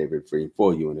created everything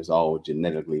for you, and it's all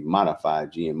genetically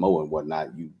modified, GMO and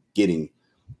whatnot, you getting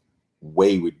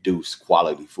way reduced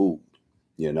quality food.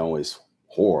 It's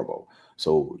horrible.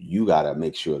 So you got to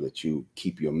make sure that you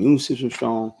keep your immune system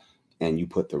strong and you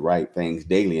put the right things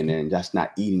daily in there, and that's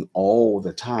not eating all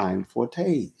the time for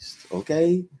taste.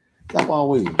 Okay, stop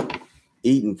always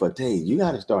eating for taste. You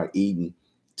got to start eating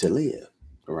to live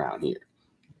around here.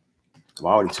 I've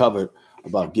already covered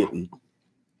about getting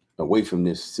away from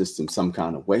this system some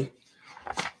kind of way.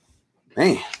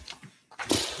 Man.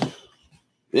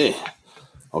 Yeah.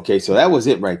 Okay, so that was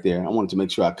it right there. I wanted to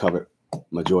make sure I covered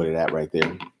majority of that right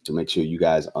there to make sure you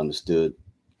guys understood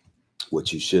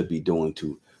what you should be doing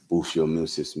to boost your immune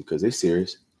system because they're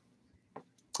serious.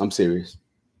 I'm serious.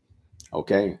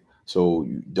 Okay. So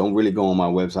you don't really go on my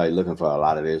website looking for a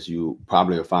lot of this. You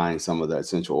probably will find some of the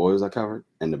essential oils I covered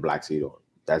and the black seed oil.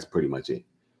 That's pretty much it.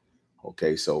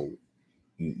 Okay. So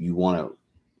you want to,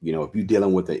 if you're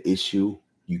dealing with an issue,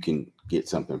 you can get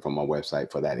something from my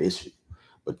website for that issue,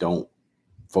 but don't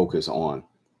focus on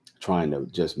trying to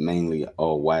just mainly,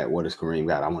 oh, what does Kareem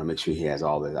got? I want to make sure he has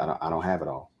all this. I don't have it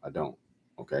all. I don't.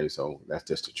 Okay. So that's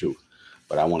just the truth.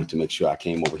 But I wanted to make sure I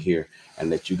came over here and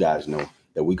let you guys know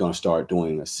that we're going to start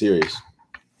doing a series,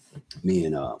 me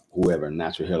and whoever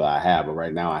natural healer I have. But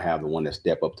right now I have the one that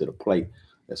step up to the plate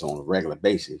that's on a regular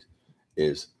basis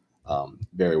is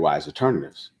Very Wise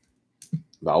Alternatives.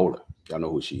 Viola, y'all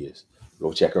know who she is.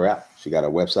 Go check her out. She got a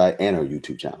website and her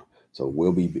YouTube channel. So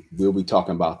we'll be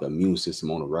talking about the immune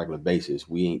system on a regular basis.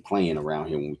 We ain't playing around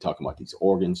here when we talking about these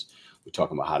organs. We're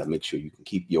talking about how to make sure you can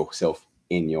keep yourself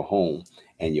in your home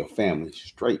and your family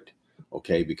straight.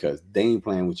 Okay, because they ain't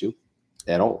playing with you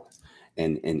at all.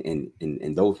 And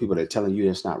those people that are telling you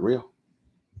that's not real,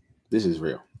 this is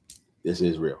real. This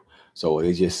is real. So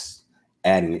it's just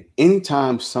adding it.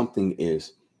 Anytime something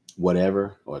is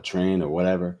whatever or a trend or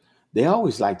whatever, they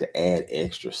always like to add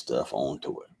extra stuff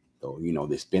onto it. So,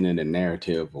 they're spinning the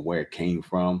narrative of where it came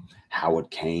from, how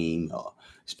it came,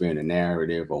 spinning the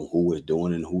narrative on who is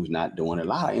doing it and who's not doing it. A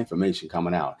lot of information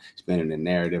coming out, spinning the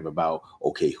narrative about,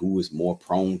 okay, who is more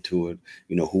prone to it,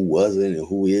 who wasn't and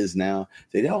who is now.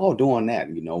 So they're all doing that,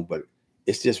 but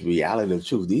it's just reality of the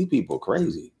truth. These people are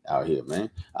crazy out here,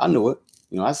 man. I knew it.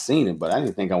 I seen it, but I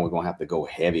didn't think I was going to have to go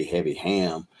heavy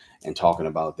ham and talking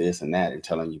about this and that and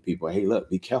telling you people, hey, look,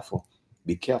 be careful.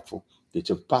 Be careful. Get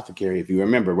your apothecary. If you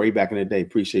remember way back in the day,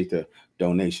 appreciate the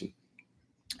donation.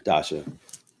 Dasha,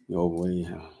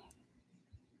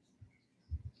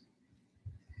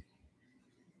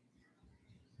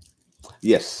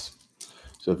 yes.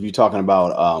 So if you're talking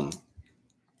about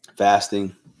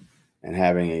fasting and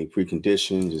having a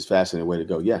precondition, is fasting the way to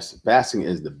go? Yes, fasting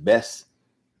is the best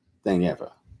thing ever.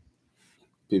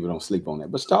 People don't sleep on that.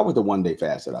 But start with the 1 day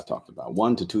fast that I talked about.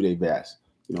 1 to 2 day fast.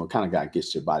 It kind of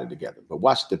gets your body together. But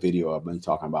watch the video I've been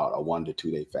talking about a 1 to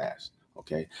 2 day fast.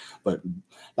 Okay. But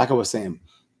like I was saying,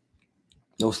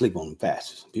 don't sleep on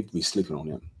fasts. People be sleeping on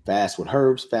them. Fast with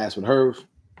herbs,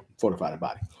 fortify the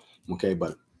body. Okay.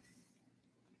 But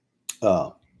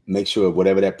make sure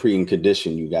whatever that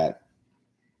pre-condition you got,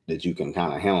 that you can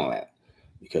kind of handle that,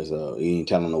 because you ain't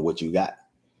telling them what you got.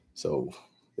 So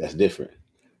that's different.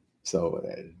 So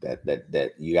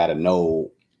that you got to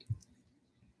know,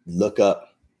 look up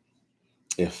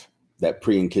if that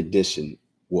pre-condition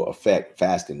will affect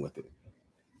fasting with it,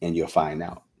 and you'll find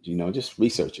out. Just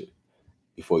research it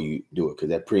before you do it, because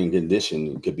that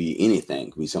pre-condition could be anything.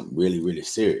 It could be something really, really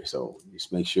serious. So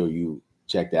just make sure you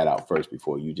check that out first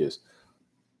before you just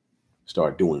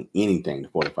start doing anything to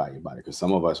fortify your body. Because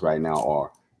some of us right now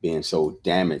are being so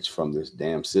damaged from this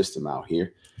damn system out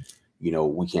here.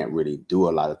 We can't really do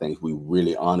a lot of things we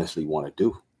really honestly want to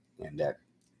do. And that,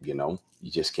 you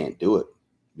just can't do it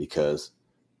because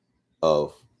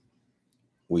of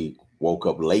we woke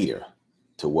up later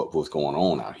to what was going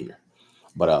on out here.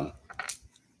 But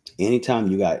anytime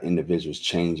you got individuals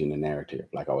changing the narrative,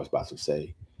 like I was about to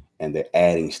say, and they're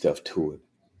adding stuff to it,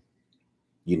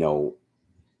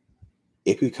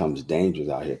 it becomes dangerous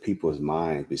out here. People's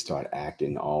minds, they start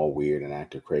acting all weird and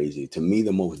acting crazy. To me,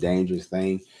 the most dangerous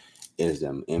thing is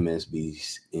them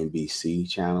MSNBC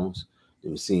channels,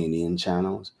 them CNN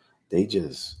channels. They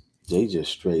just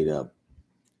straight up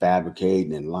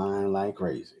fabricating and lying like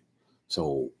crazy.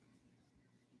 So,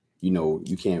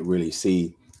 you can't really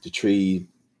see the tree.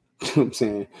 I'm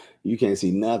saying, you can't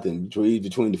see nothing. Trees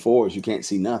between the forests, you can't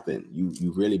see nothing.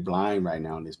 You really blind right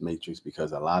now in this matrix,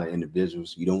 because a lot of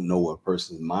individuals, you don't know what a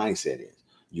person's mindset is.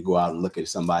 You go out and look at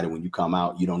somebody, when you come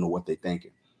out, you don't know what they're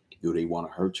thinking. Do they want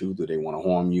to hurt you? Do they want to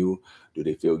harm you? Do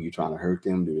they feel you trying to hurt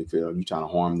them? Do they feel you trying to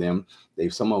harm them?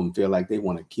 Some of them feel like they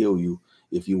want to kill you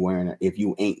if you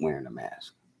ain't wearing a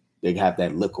mask. They have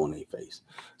that look on their face.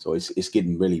 So it's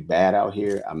getting really bad out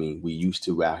here. I mean, we used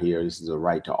to out here. This is a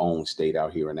right to own state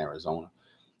out here in Arizona,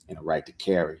 and a right to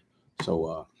carry.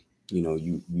 So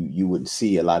you wouldn't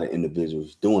see a lot of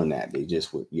individuals doing that. They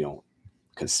just would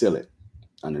conceal it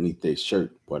underneath their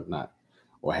shirt, whatnot,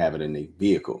 or have it in their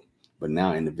vehicle. But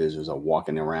now individuals are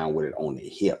walking around with it on their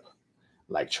hip,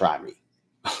 like, try me.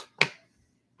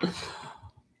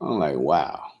 I'm like,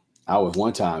 wow. I was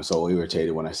one time so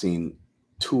irritated when I seen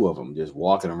 2 of them just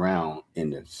walking around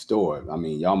in the store. I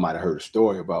mean, y'all might have heard a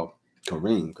story about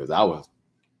Kareem, because I was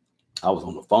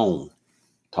on the phone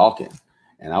talking,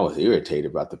 and I was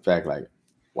irritated about the fact, like,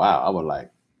 wow. I was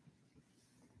like,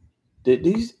 did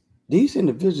these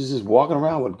individuals just walking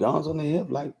around with guns on their hip?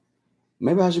 Like,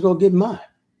 Maybe I should go get mine.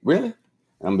 Really?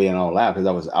 I'm being all loud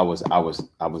because I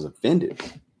was offended.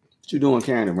 What you doing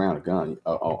carrying around a gun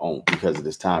on because of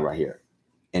this time right here?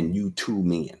 And you two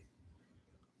men,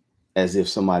 as if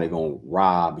somebody gonna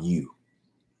rob you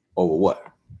over what?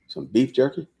 Some beef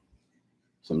jerky?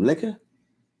 Some liquor?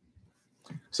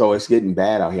 So it's getting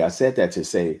bad out here. I said that to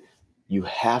say you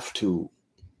have to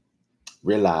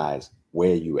realize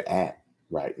where you're at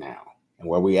right now. And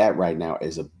where we're at right now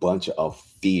is a bunch of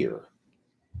fear.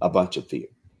 A bunch of fear.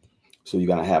 So you're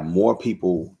gonna have more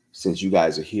people, since you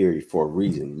guys are here for a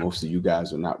reason. Most of you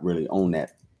guys are not really on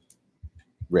that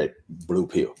blue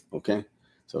pill. Okay.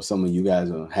 So some of you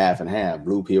guys are half and half,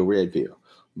 blue pill, red pill.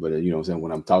 But you know what I'm saying?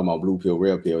 When I'm talking about blue pill,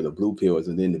 red pill, the blue pill is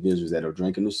the individuals that are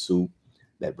drinking the soup,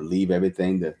 that believe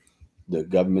everything that the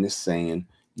government is saying,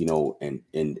 you know, and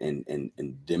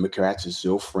Democrats is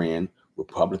your friend,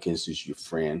 Republicans is your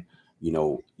friend,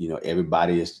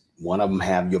 everybody is, one of them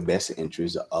have your best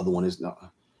interest, the other one is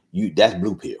not. That's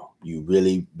blue pill. You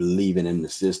really believing in the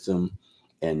system,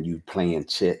 and you playing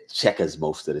checkers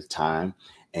most of the time,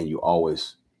 and you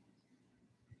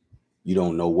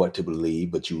don't know what to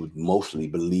believe, but you mostly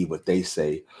believe what they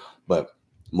say. But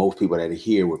most people that are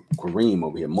here with Kareem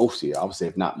over here, most of y'all, I would say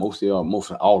if not most of y'all,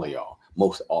 most all of y'all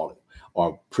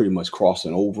are pretty much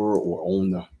crossing over or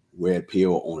on the red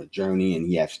pill on a journey,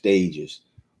 and you have stages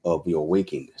of your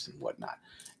awakeness and whatnot,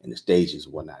 and the stages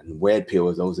and whatnot. And red pill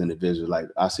is those individuals like,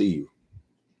 I see you.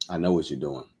 I know what you're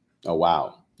doing. Oh,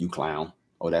 wow, you clown.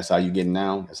 Oh, that's how you getting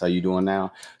now? That's how you doing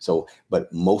now? So,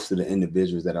 but most of the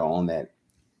individuals that are on that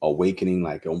awakening,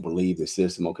 like don't believe the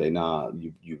system. Okay, nah,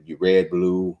 you red,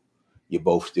 blue, you're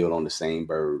both still on the same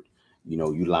bird. You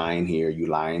know, you lying here, you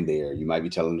lying there. You might be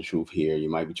telling the truth here, you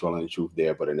might be telling the truth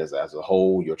there, but as a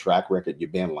whole, your track record,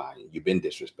 you've been lying, you've been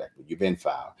disrespectful, you've been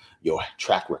foul. Your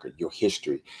track record, your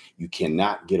history, you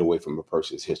cannot get away from a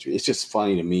person's history. It's just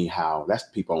funny to me how that's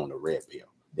people on the red pill.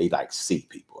 They like see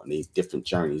people and these different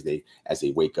journeys. They, as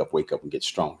they wake up and get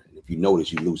stronger. And if you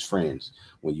notice, you lose friends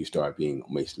when you start being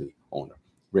basically on the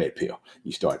red pill.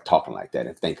 You start talking like that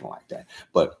and thinking like that.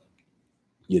 But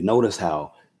you notice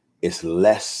how it's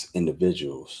less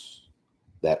individuals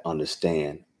that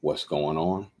understand what's going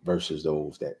on versus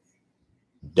those that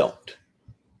don't.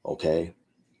 Okay,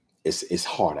 it's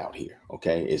hard out here.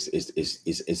 Okay,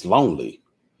 it's lonely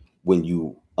when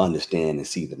you understand and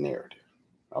see the narrative.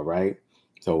 All right.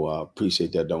 So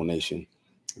appreciate that donation,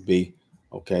 B.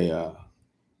 Okay.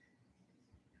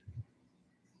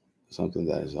 Something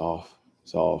that is off.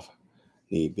 It's off.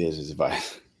 Need business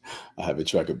advice. I have a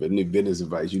trucker, but need business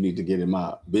advice. You need to get in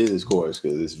my business course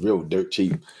because it's real dirt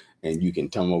cheap, and you can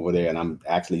come over there. And I'm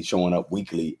actually showing up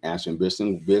weekly answering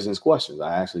business questions.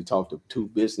 I actually talked to 2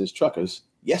 business truckers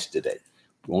yesterday.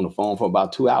 On the phone for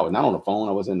about 2 hours. Not on the phone.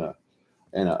 I was in a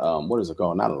what is it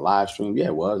called? Not a live stream. Yeah,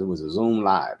 it was a Zoom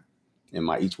live in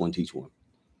my Each One Teach One.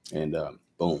 And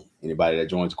boom, anybody that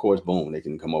joins the course, boom, they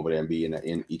can come over there and be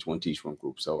in Each One Teach One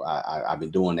group. So I've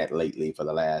been doing that lately for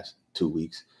the last 2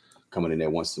 weeks, coming in there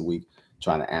once a week,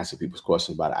 trying to answer people's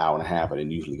questions about an hour and a half, and it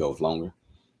usually goes longer.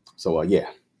 So yeah,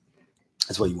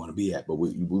 that's where you want to be at. But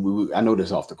I know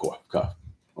this off the cuff.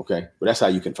 Okay, but that's how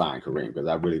you can find Kareem, because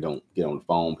I really don't get on the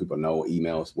phone. People know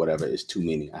emails, whatever. It's too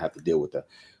many. I have to deal with the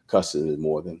customers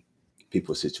more than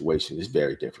people's situations. It's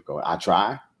very difficult. I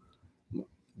try,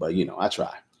 but I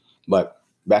try. But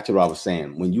back to what I was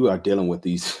saying, when you are dealing with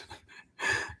these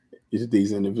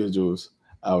these individuals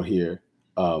out here,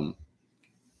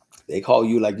 they call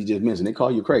you, like you just mentioned, they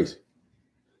call you crazy.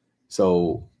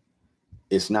 So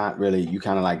it's not really, you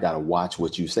kind of like got to watch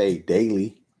what you say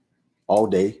daily, all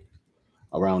day,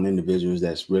 around individuals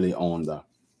that's really on the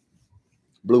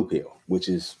blue pill, which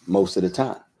is most of the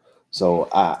time. So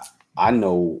I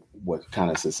know what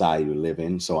kind of society we live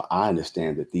in. So I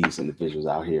understand that these individuals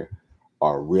out here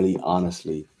are really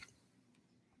honestly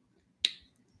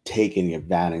taking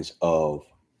advantage of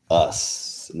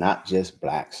us, not just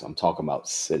blacks. I'm talking about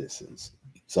citizens.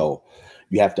 So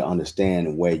you have to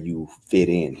understand where you fit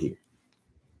in here.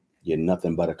 You're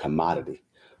nothing but a commodity.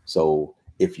 So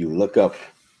if you look up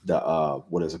the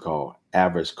what is it called?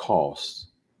 Average cost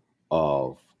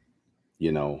of,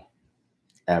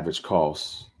 average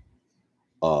cost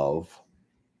of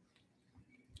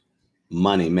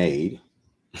money made.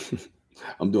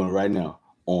 I'm doing it right now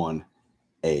on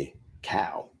a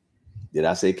cow. Did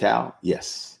I say cow?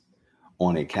 Yes.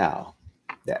 On a cow.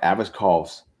 The average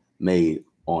cost made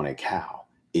on a cow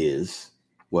is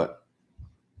what?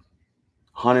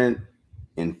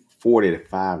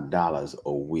 $145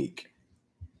 a week.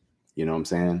 You know what I'm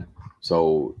saying?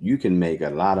 So you can make a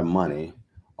lot of money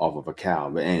off of a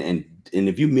cow. And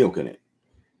if you're milking it,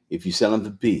 if you're selling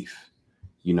the beef,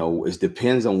 It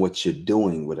depends on what you're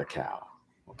doing with a cow.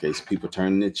 Okay, so people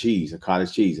turn into cheese, a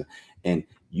cottage cheese, and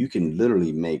you can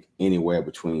literally make anywhere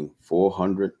between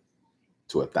 $400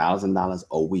 to $1,000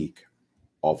 a week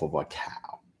off of a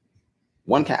cow.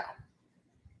 One cow.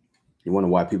 You wonder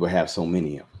why people have so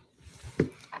many of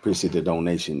them. Appreciate the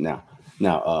donation. Now,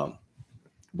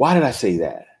 why did I say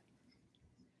that?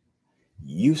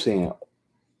 You saying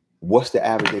what's the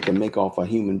average they can make off a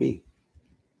human being?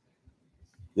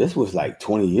 This was like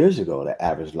 20 years ago. The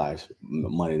average life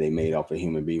money they made off a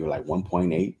human being was like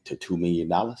 1.8 to $2 million.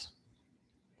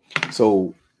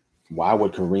 So why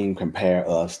would Kareem compare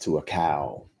us to a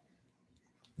cow?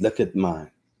 Look at my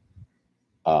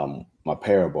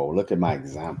parable. Look at my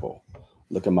example.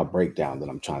 Look at my breakdown that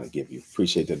I'm trying to give you.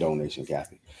 Appreciate the donation,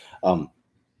 Kathy.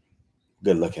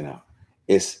 Good looking out.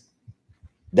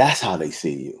 That's how they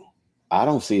see you. I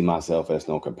don't see myself as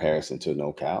no comparison to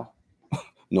no cow,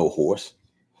 no horse,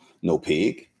 no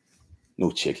pig,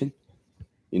 no chicken,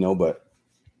 but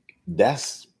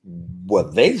that's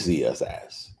what they see us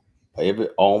as.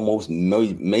 Almost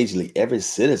majorly every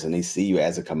citizen, they see you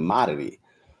as a commodity.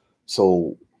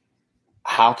 So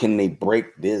how can they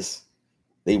break this?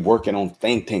 They working on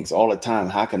think tanks all the time.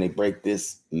 How can they break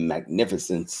this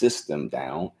magnificent system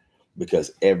down?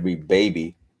 Because every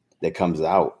baby that comes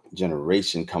out,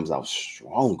 generation comes out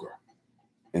stronger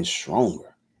and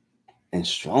stronger and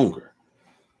stronger.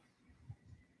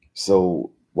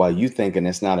 So while you thinking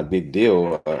it's not a big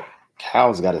deal,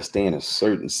 cows got to stay in a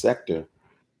certain sector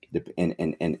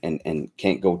and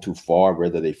can't go too far,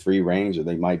 whether they free range or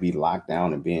they might be locked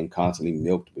down and being constantly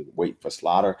milked, wait for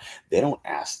slaughter. They don't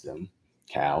ask them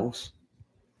cows,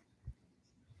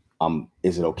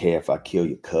 is it okay if I kill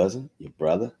your cousin, your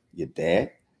brother, your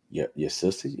dad, your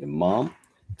sister, your mom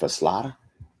for slaughter?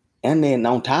 And then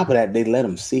on top of that, they let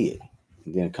them see it.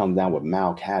 And then it comes down with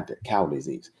cow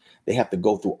disease. They have to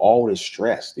go through all this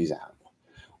stress, these animals.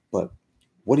 But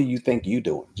what do you think you're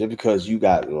doing? Just because you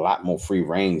got a lot more free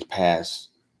range past,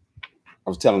 I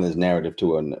was telling this narrative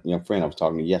to a young friend I was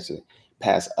talking to yesterday,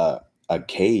 past a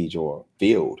cage or a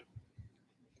field.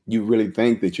 You really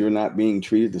think that you're not being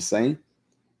treated the same?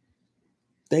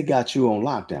 They got you on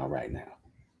lockdown right now.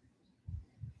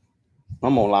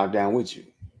 I'm on lockdown with you.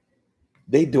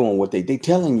 They doing what they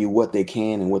telling you what they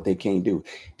can and what they can't do.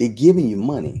 They giving you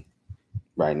money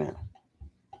right now.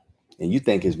 And you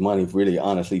think it's money really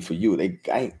honestly for you. They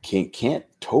can't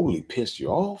totally piss you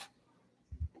off.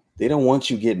 They don't want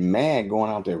you getting mad,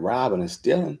 going out there robbing and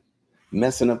stealing,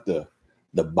 messing up the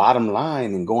bottom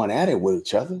line and going at it with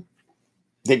each other.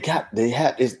 It's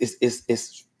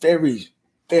very,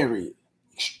 very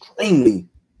extremely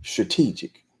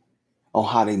strategic on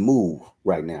how they move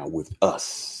right now with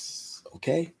us.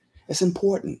 Okay? It's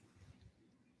important.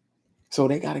 So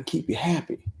they got to keep you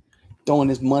happy. Throwing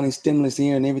this money, stimulus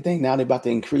here and everything. Now they're about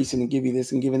to increase it and give you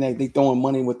this and giving that. They throwing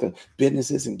money with the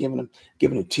businesses and giving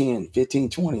them 10, 15,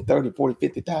 20, 30, 40,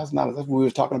 $50,000. That's what we were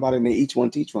talking about in the Each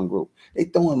One Teach One group. They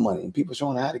throwing money and people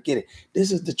showing how to get it.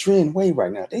 This is the trend way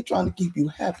right now. They trying to keep you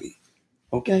happy.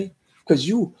 Okay? Because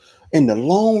you, in the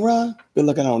long run, good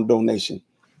looking on donation.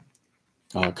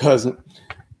 Cousin,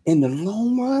 in the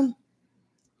long run,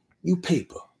 you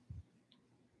paper.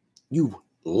 You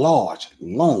large,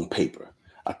 long paper.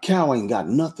 A cow ain't got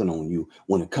nothing on you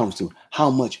when it comes to how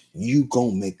much you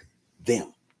gonna make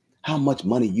them, how much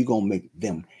money you gonna make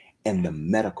them in the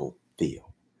medical field,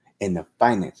 in the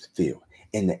finance field,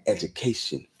 in the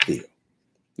education field.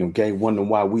 Okay, wondering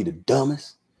why we the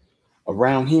dumbest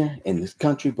around here in this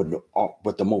country,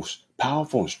 but the most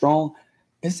powerful and strong.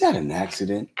 Is that an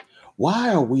accident?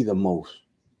 Why are we the most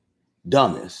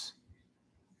dumbest,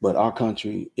 but our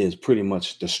country is pretty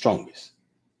much the strongest?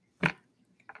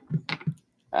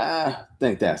 I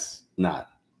think that's not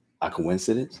a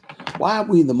coincidence. Why are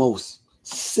we the most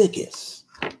sickest,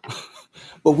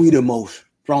 but we the most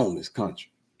strongest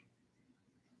country?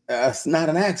 That's not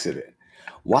an accident.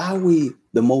 Why are we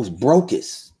the most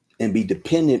brokest and be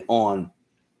dependent on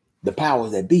the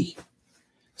powers that be,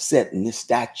 setting these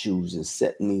statutes and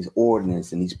setting these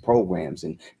ordinances and these programs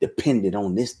and dependent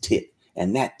on this tit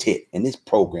and that tit and this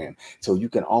program, so you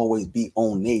can always be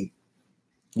on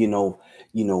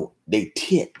they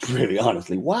tit, really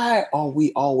honestly. Why are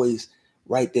we always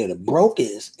right there, the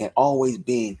brokest, and always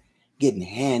getting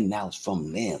handouts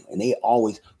from them? And they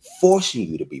always forcing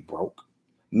you to be broke,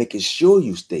 making sure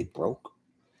you stay broke,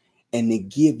 and they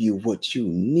give you what you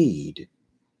need,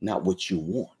 not what you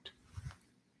want.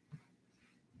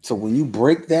 So when you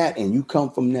break that and you come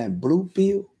from that blue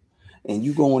pill and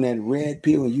you go on that red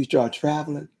pill and you start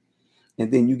traveling,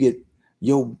 and then you get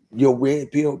your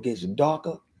red pill gets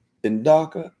darker and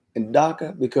darker and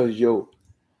darker because your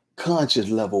conscious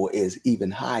level is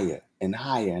even higher and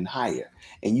higher and higher.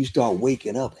 And you start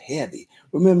waking up heavy.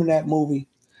 Remember that movie?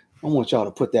 I want y'all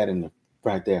to put that in the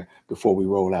right there before we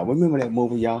roll out. Remember that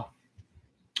movie, y'all?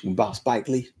 About Spike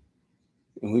Lee?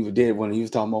 And we did when he was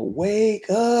talking about wake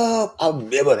up. I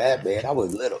remember that, man. I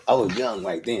was little. I was young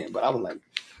right then, but I was like,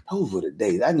 those were the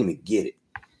days. I didn't even get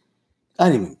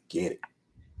it.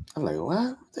 I'm like,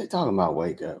 what? They talking about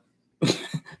wake up.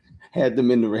 had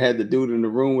the dude in the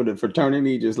room with the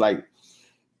fraternity just like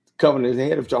covering his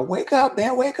head of wake up,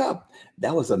 man, wake up.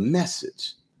 That was a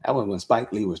message. That was when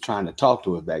Spike Lee was trying to talk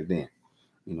to us back then.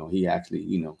 You know, he actually,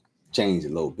 changed a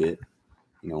little bit.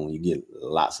 You know, when you get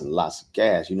lots and lots of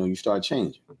cash, you start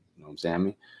changing. You know what I'm saying? I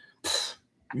mean,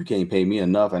 you can't pay me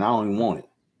enough and I don't even want it.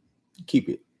 Keep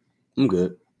it. I'm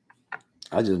good.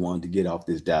 I just wanted to get off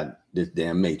this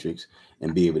damn matrix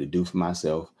and be able to do for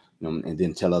myself, and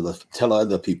then tell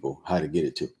other people how to get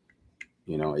it too.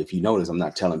 If you notice, I'm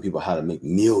not telling people how to make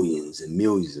millions and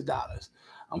millions of dollars.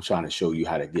 I'm trying to show you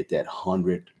how to get that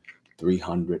 $100,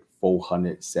 $300,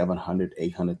 $400,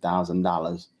 $700,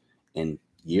 $800,000 in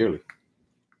yearly.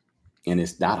 And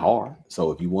it's not hard.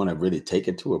 So if you want to really take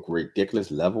it to a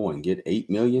ridiculous level and get 8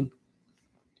 million,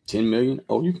 10 million,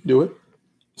 you can do it.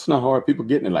 It's not hard. People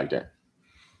getting it like that.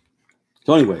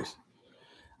 So anyways,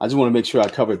 I just want to make sure I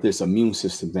covered this immune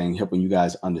system thing, helping you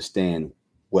guys understand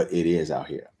what it is out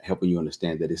here, helping you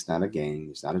understand that it's not a game,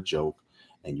 it's not a joke,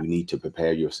 and you need to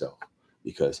prepare yourself,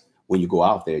 because when you go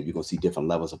out there, you're going to see different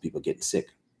levels of people getting sick.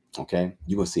 Okay.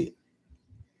 You're going to see it.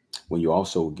 When you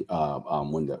also,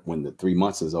 when the 3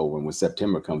 months is over and when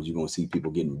September comes, you're going to see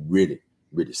people getting really,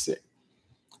 really sick.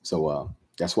 So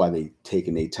that's why they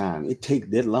taking their time. It takes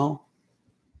that long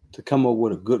to come up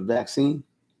with a good vaccine.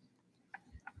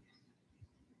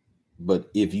 But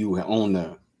if you are on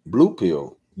the blue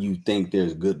pill, you think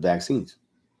there's good vaccines.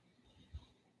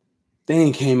 They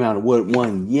ain't came out with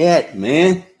one yet,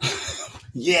 man.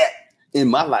 Yet in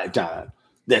my lifetime.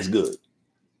 That's good.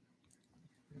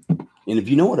 And if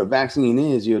you know what a vaccine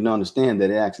is, you'll understand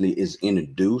that it actually is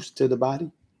introduced to the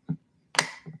body.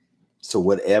 So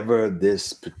whatever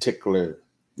this particular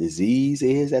disease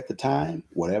is at the time,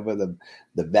 whatever the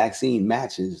vaccine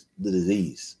matches the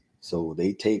disease. So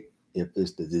they take, if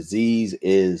the disease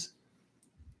is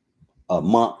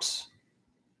mumps,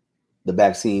 the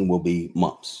vaccine will be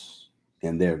mumps.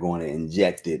 And they're going to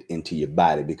inject it into your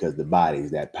body because the body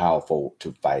is that powerful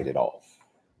to fight it off.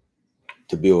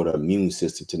 To build an immune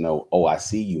system to know, I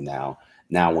see you now.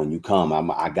 Now when you come,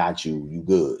 I got you, you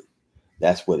good.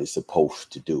 That's what it's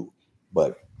supposed to do.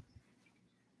 But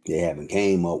they haven't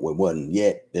came up with one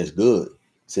yet that's good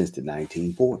since the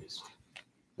 1940s.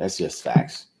 That's just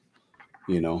facts,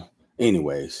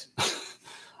 Anyways,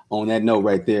 on that note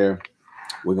right there,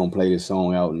 we're gonna play this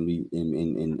song out and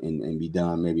be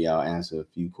done. Maybe I'll answer a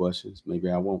few questions. Maybe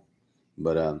I won't.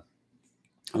 But I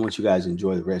want you guys to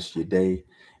enjoy the rest of your day.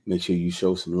 Make sure you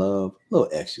show some love, a little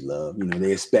extra love.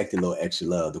 They expect a little extra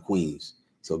love, the queens.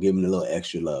 So give them a little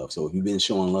extra love. So if you've been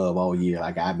showing love all year,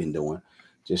 like I've been doing,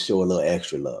 just show a little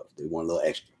extra love. They want a little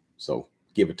extra. So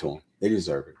give it to them. They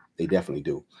deserve it. They definitely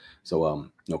do.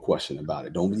 So no question about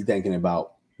it. Don't be thinking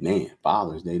about,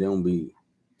 Father's Day. Don't be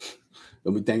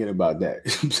thinking about that.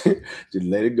 Just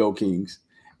let it go, kings,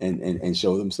 and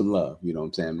show them some love. You know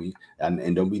what I'm saying?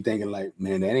 And don't be thinking like,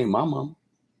 man, that ain't my mom.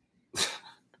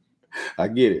 I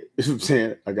get it. You know what I'm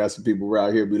saying? I got some people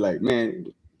around here be like,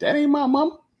 man, that ain't my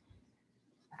mama.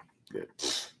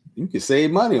 You can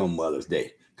save money on Mother's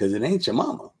Day because it ain't your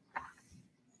mama.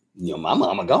 My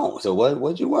mama gone. So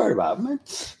what you worried about, man?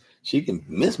 She can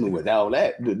miss me with all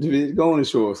that. Go on and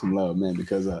show her some love, man,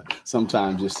 because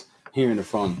sometimes just hearing it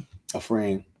from a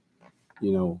friend,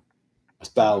 a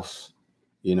spouse,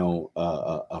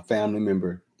 a family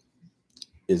member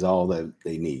is all that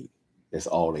they need. That's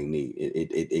all they need.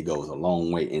 It goes a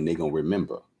long way, and they're going to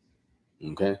remember.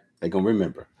 Okay? They're going to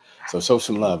remember. So show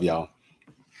some love, y'all.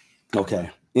 Okay.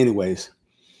 Anyways,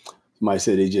 somebody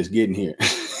said they just getting here.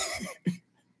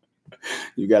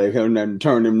 You got to come and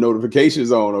turn them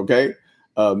notifications on, okay?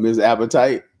 Ms.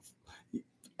 Appetite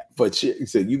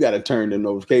said you got to turn the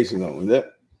notifications on. Is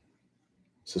that?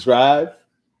 Subscribe,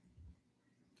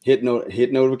 hit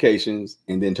notifications,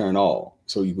 and then turn all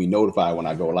so you can be notified when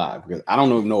I go live. Because I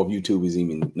don't even know if YouTube is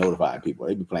even notifying people.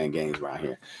 They be playing games around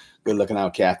here. Good looking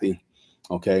out, Kathy.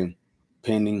 Okay,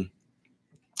 pending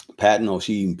patent.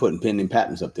 She even putting pending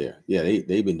patents up there. Yeah,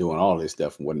 they've been doing all this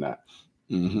stuff and whatnot.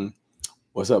 Mm-hmm.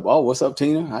 What's up? Oh, what's up,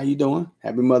 Tina? How you doing?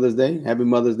 Happy Mother's Day. Happy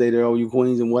Mother's Day to all you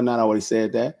queens and whatnot. I already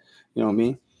said that. You know what I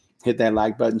mean? Hit that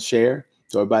like button, share,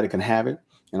 so everybody can have it.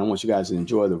 And I want you guys to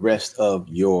enjoy the rest of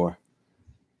your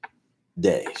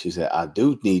day. She said, I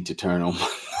do need to turn on my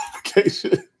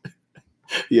medication.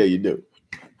 Yeah, you do.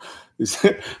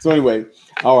 So anyway,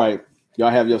 all right.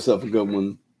 Y'all have yourself a good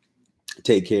one.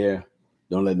 Take care.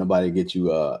 Don't let nobody get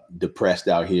you depressed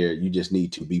out here. You just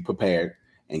need to be prepared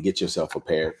and get yourself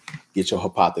prepared. Get your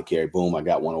apothecary. Boom, I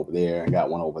got one over there. I got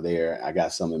one over there. I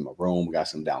got some in my room. Got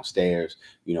some downstairs.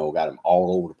 You know, got them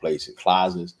all over the place in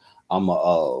closets. I'm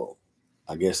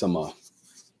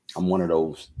one of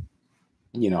those,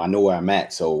 you know, I know where I'm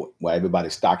at. So while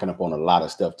everybody's stocking up on a lot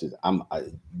of stuff, I'll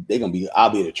be able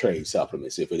to trade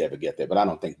supplements if it ever get there. But I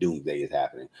don't think doomsday is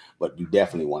happening. But you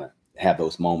definitely want to have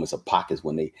those moments of pockets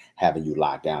when they having you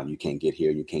locked down. You can't get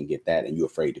here, you can't get that, and you're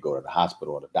afraid to go to the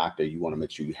hospital or the doctor. You want to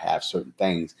make sure you have certain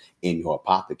things in your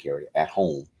apothecary at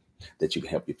home that you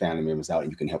can help your family members out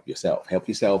and you can help yourself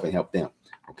and help them.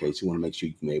 Okay, so you want to make sure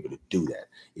you can be able to do that.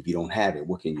 If you don't have it,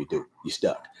 what can you do? You're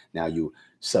stuck. Now you're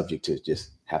subject to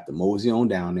just have to mosey on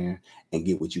down there and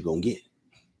get what you're going to get.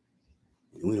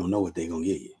 We don't know what they're going to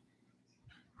get you.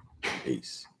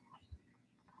 Peace.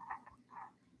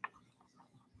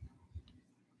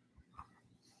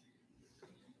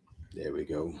 There we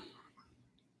go.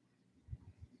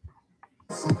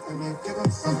 Something they give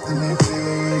them, something they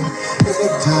feel. If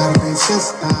they're tired of being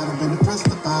stressed out and been depressed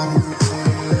about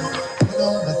everything, we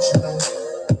gon' let you know.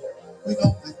 We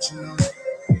gon' let you know.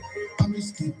 I'm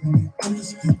just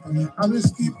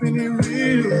keeping it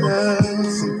real now.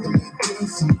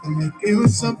 Something they give them,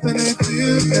 something they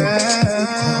feel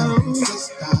now.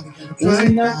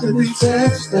 Trying not to be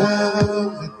stressed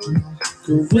out.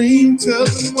 Kareem, tell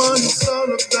them what it's all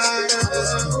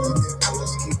about.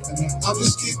 I'm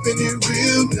just keeping it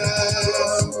real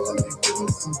now.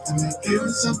 Give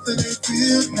them something they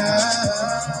feel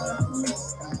now.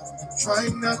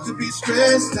 Trying not to be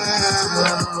stressed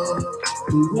out.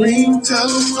 Kareem, tell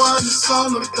them what it's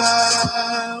all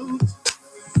about.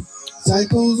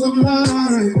 Cycles of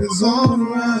life is all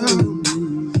around.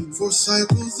 For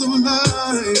cycles of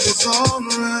life is all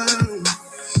around.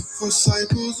 For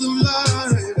cycles of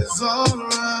life is all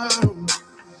around.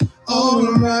 All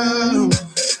around.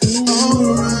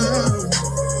 All around.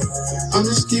 I'm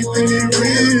just keeping it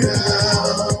real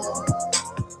now.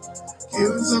 Give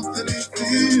them something they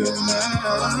feel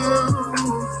now.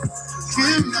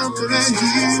 Give them something they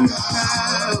heal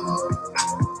now.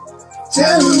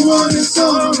 Tell them what it's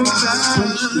all about.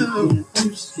 I'm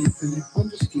just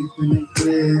keeping it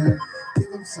real.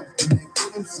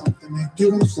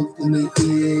 Give them something they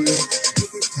feel.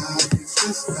 If it's tired, it's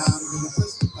stressed out, and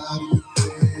it's about it.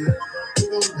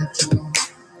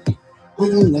 We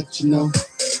gon' let you know.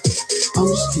 I'm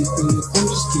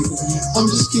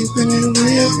just keeping it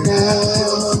real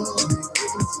now.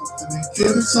 Give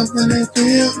them something they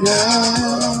feel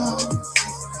now.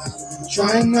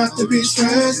 Trying not to be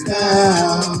stressed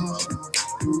out.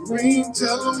 Kareem,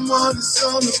 tell them what it's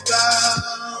all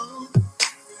about.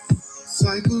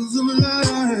 Cycles of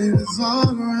life is all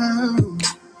around.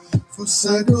 For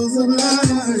cycles of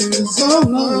life is all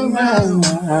around.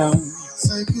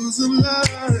 Cycles of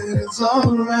life is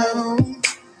all around.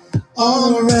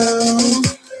 All around.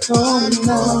 All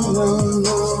around.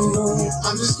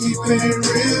 I'm just keeping it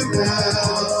real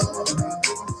now.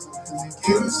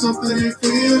 Give them something they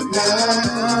feel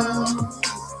now.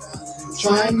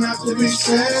 Trying not to be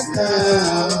stressed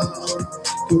out.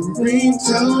 Kareem,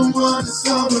 tell them what it's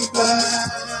all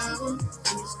about.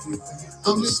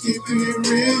 I'm just keeping it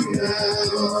real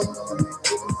now.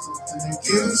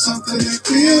 Give them something they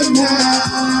feel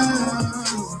now.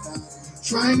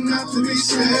 Trying not to be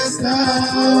stressed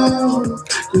out.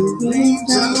 Kareem,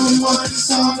 tell them what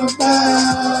it's all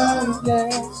about.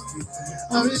 Yeah.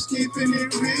 I'm just keeping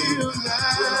it real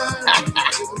now.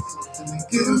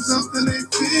 Give them something they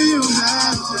feel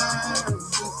now.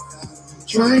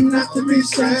 Trying not to be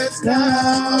stressed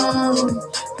out.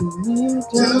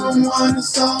 Tell them what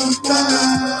it's all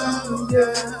about.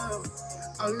 Yeah.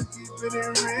 I'm just keeping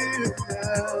it real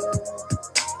now.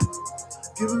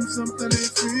 Give them something they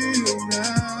feel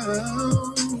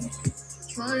now.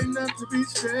 Trying not to be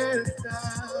stressed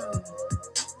out.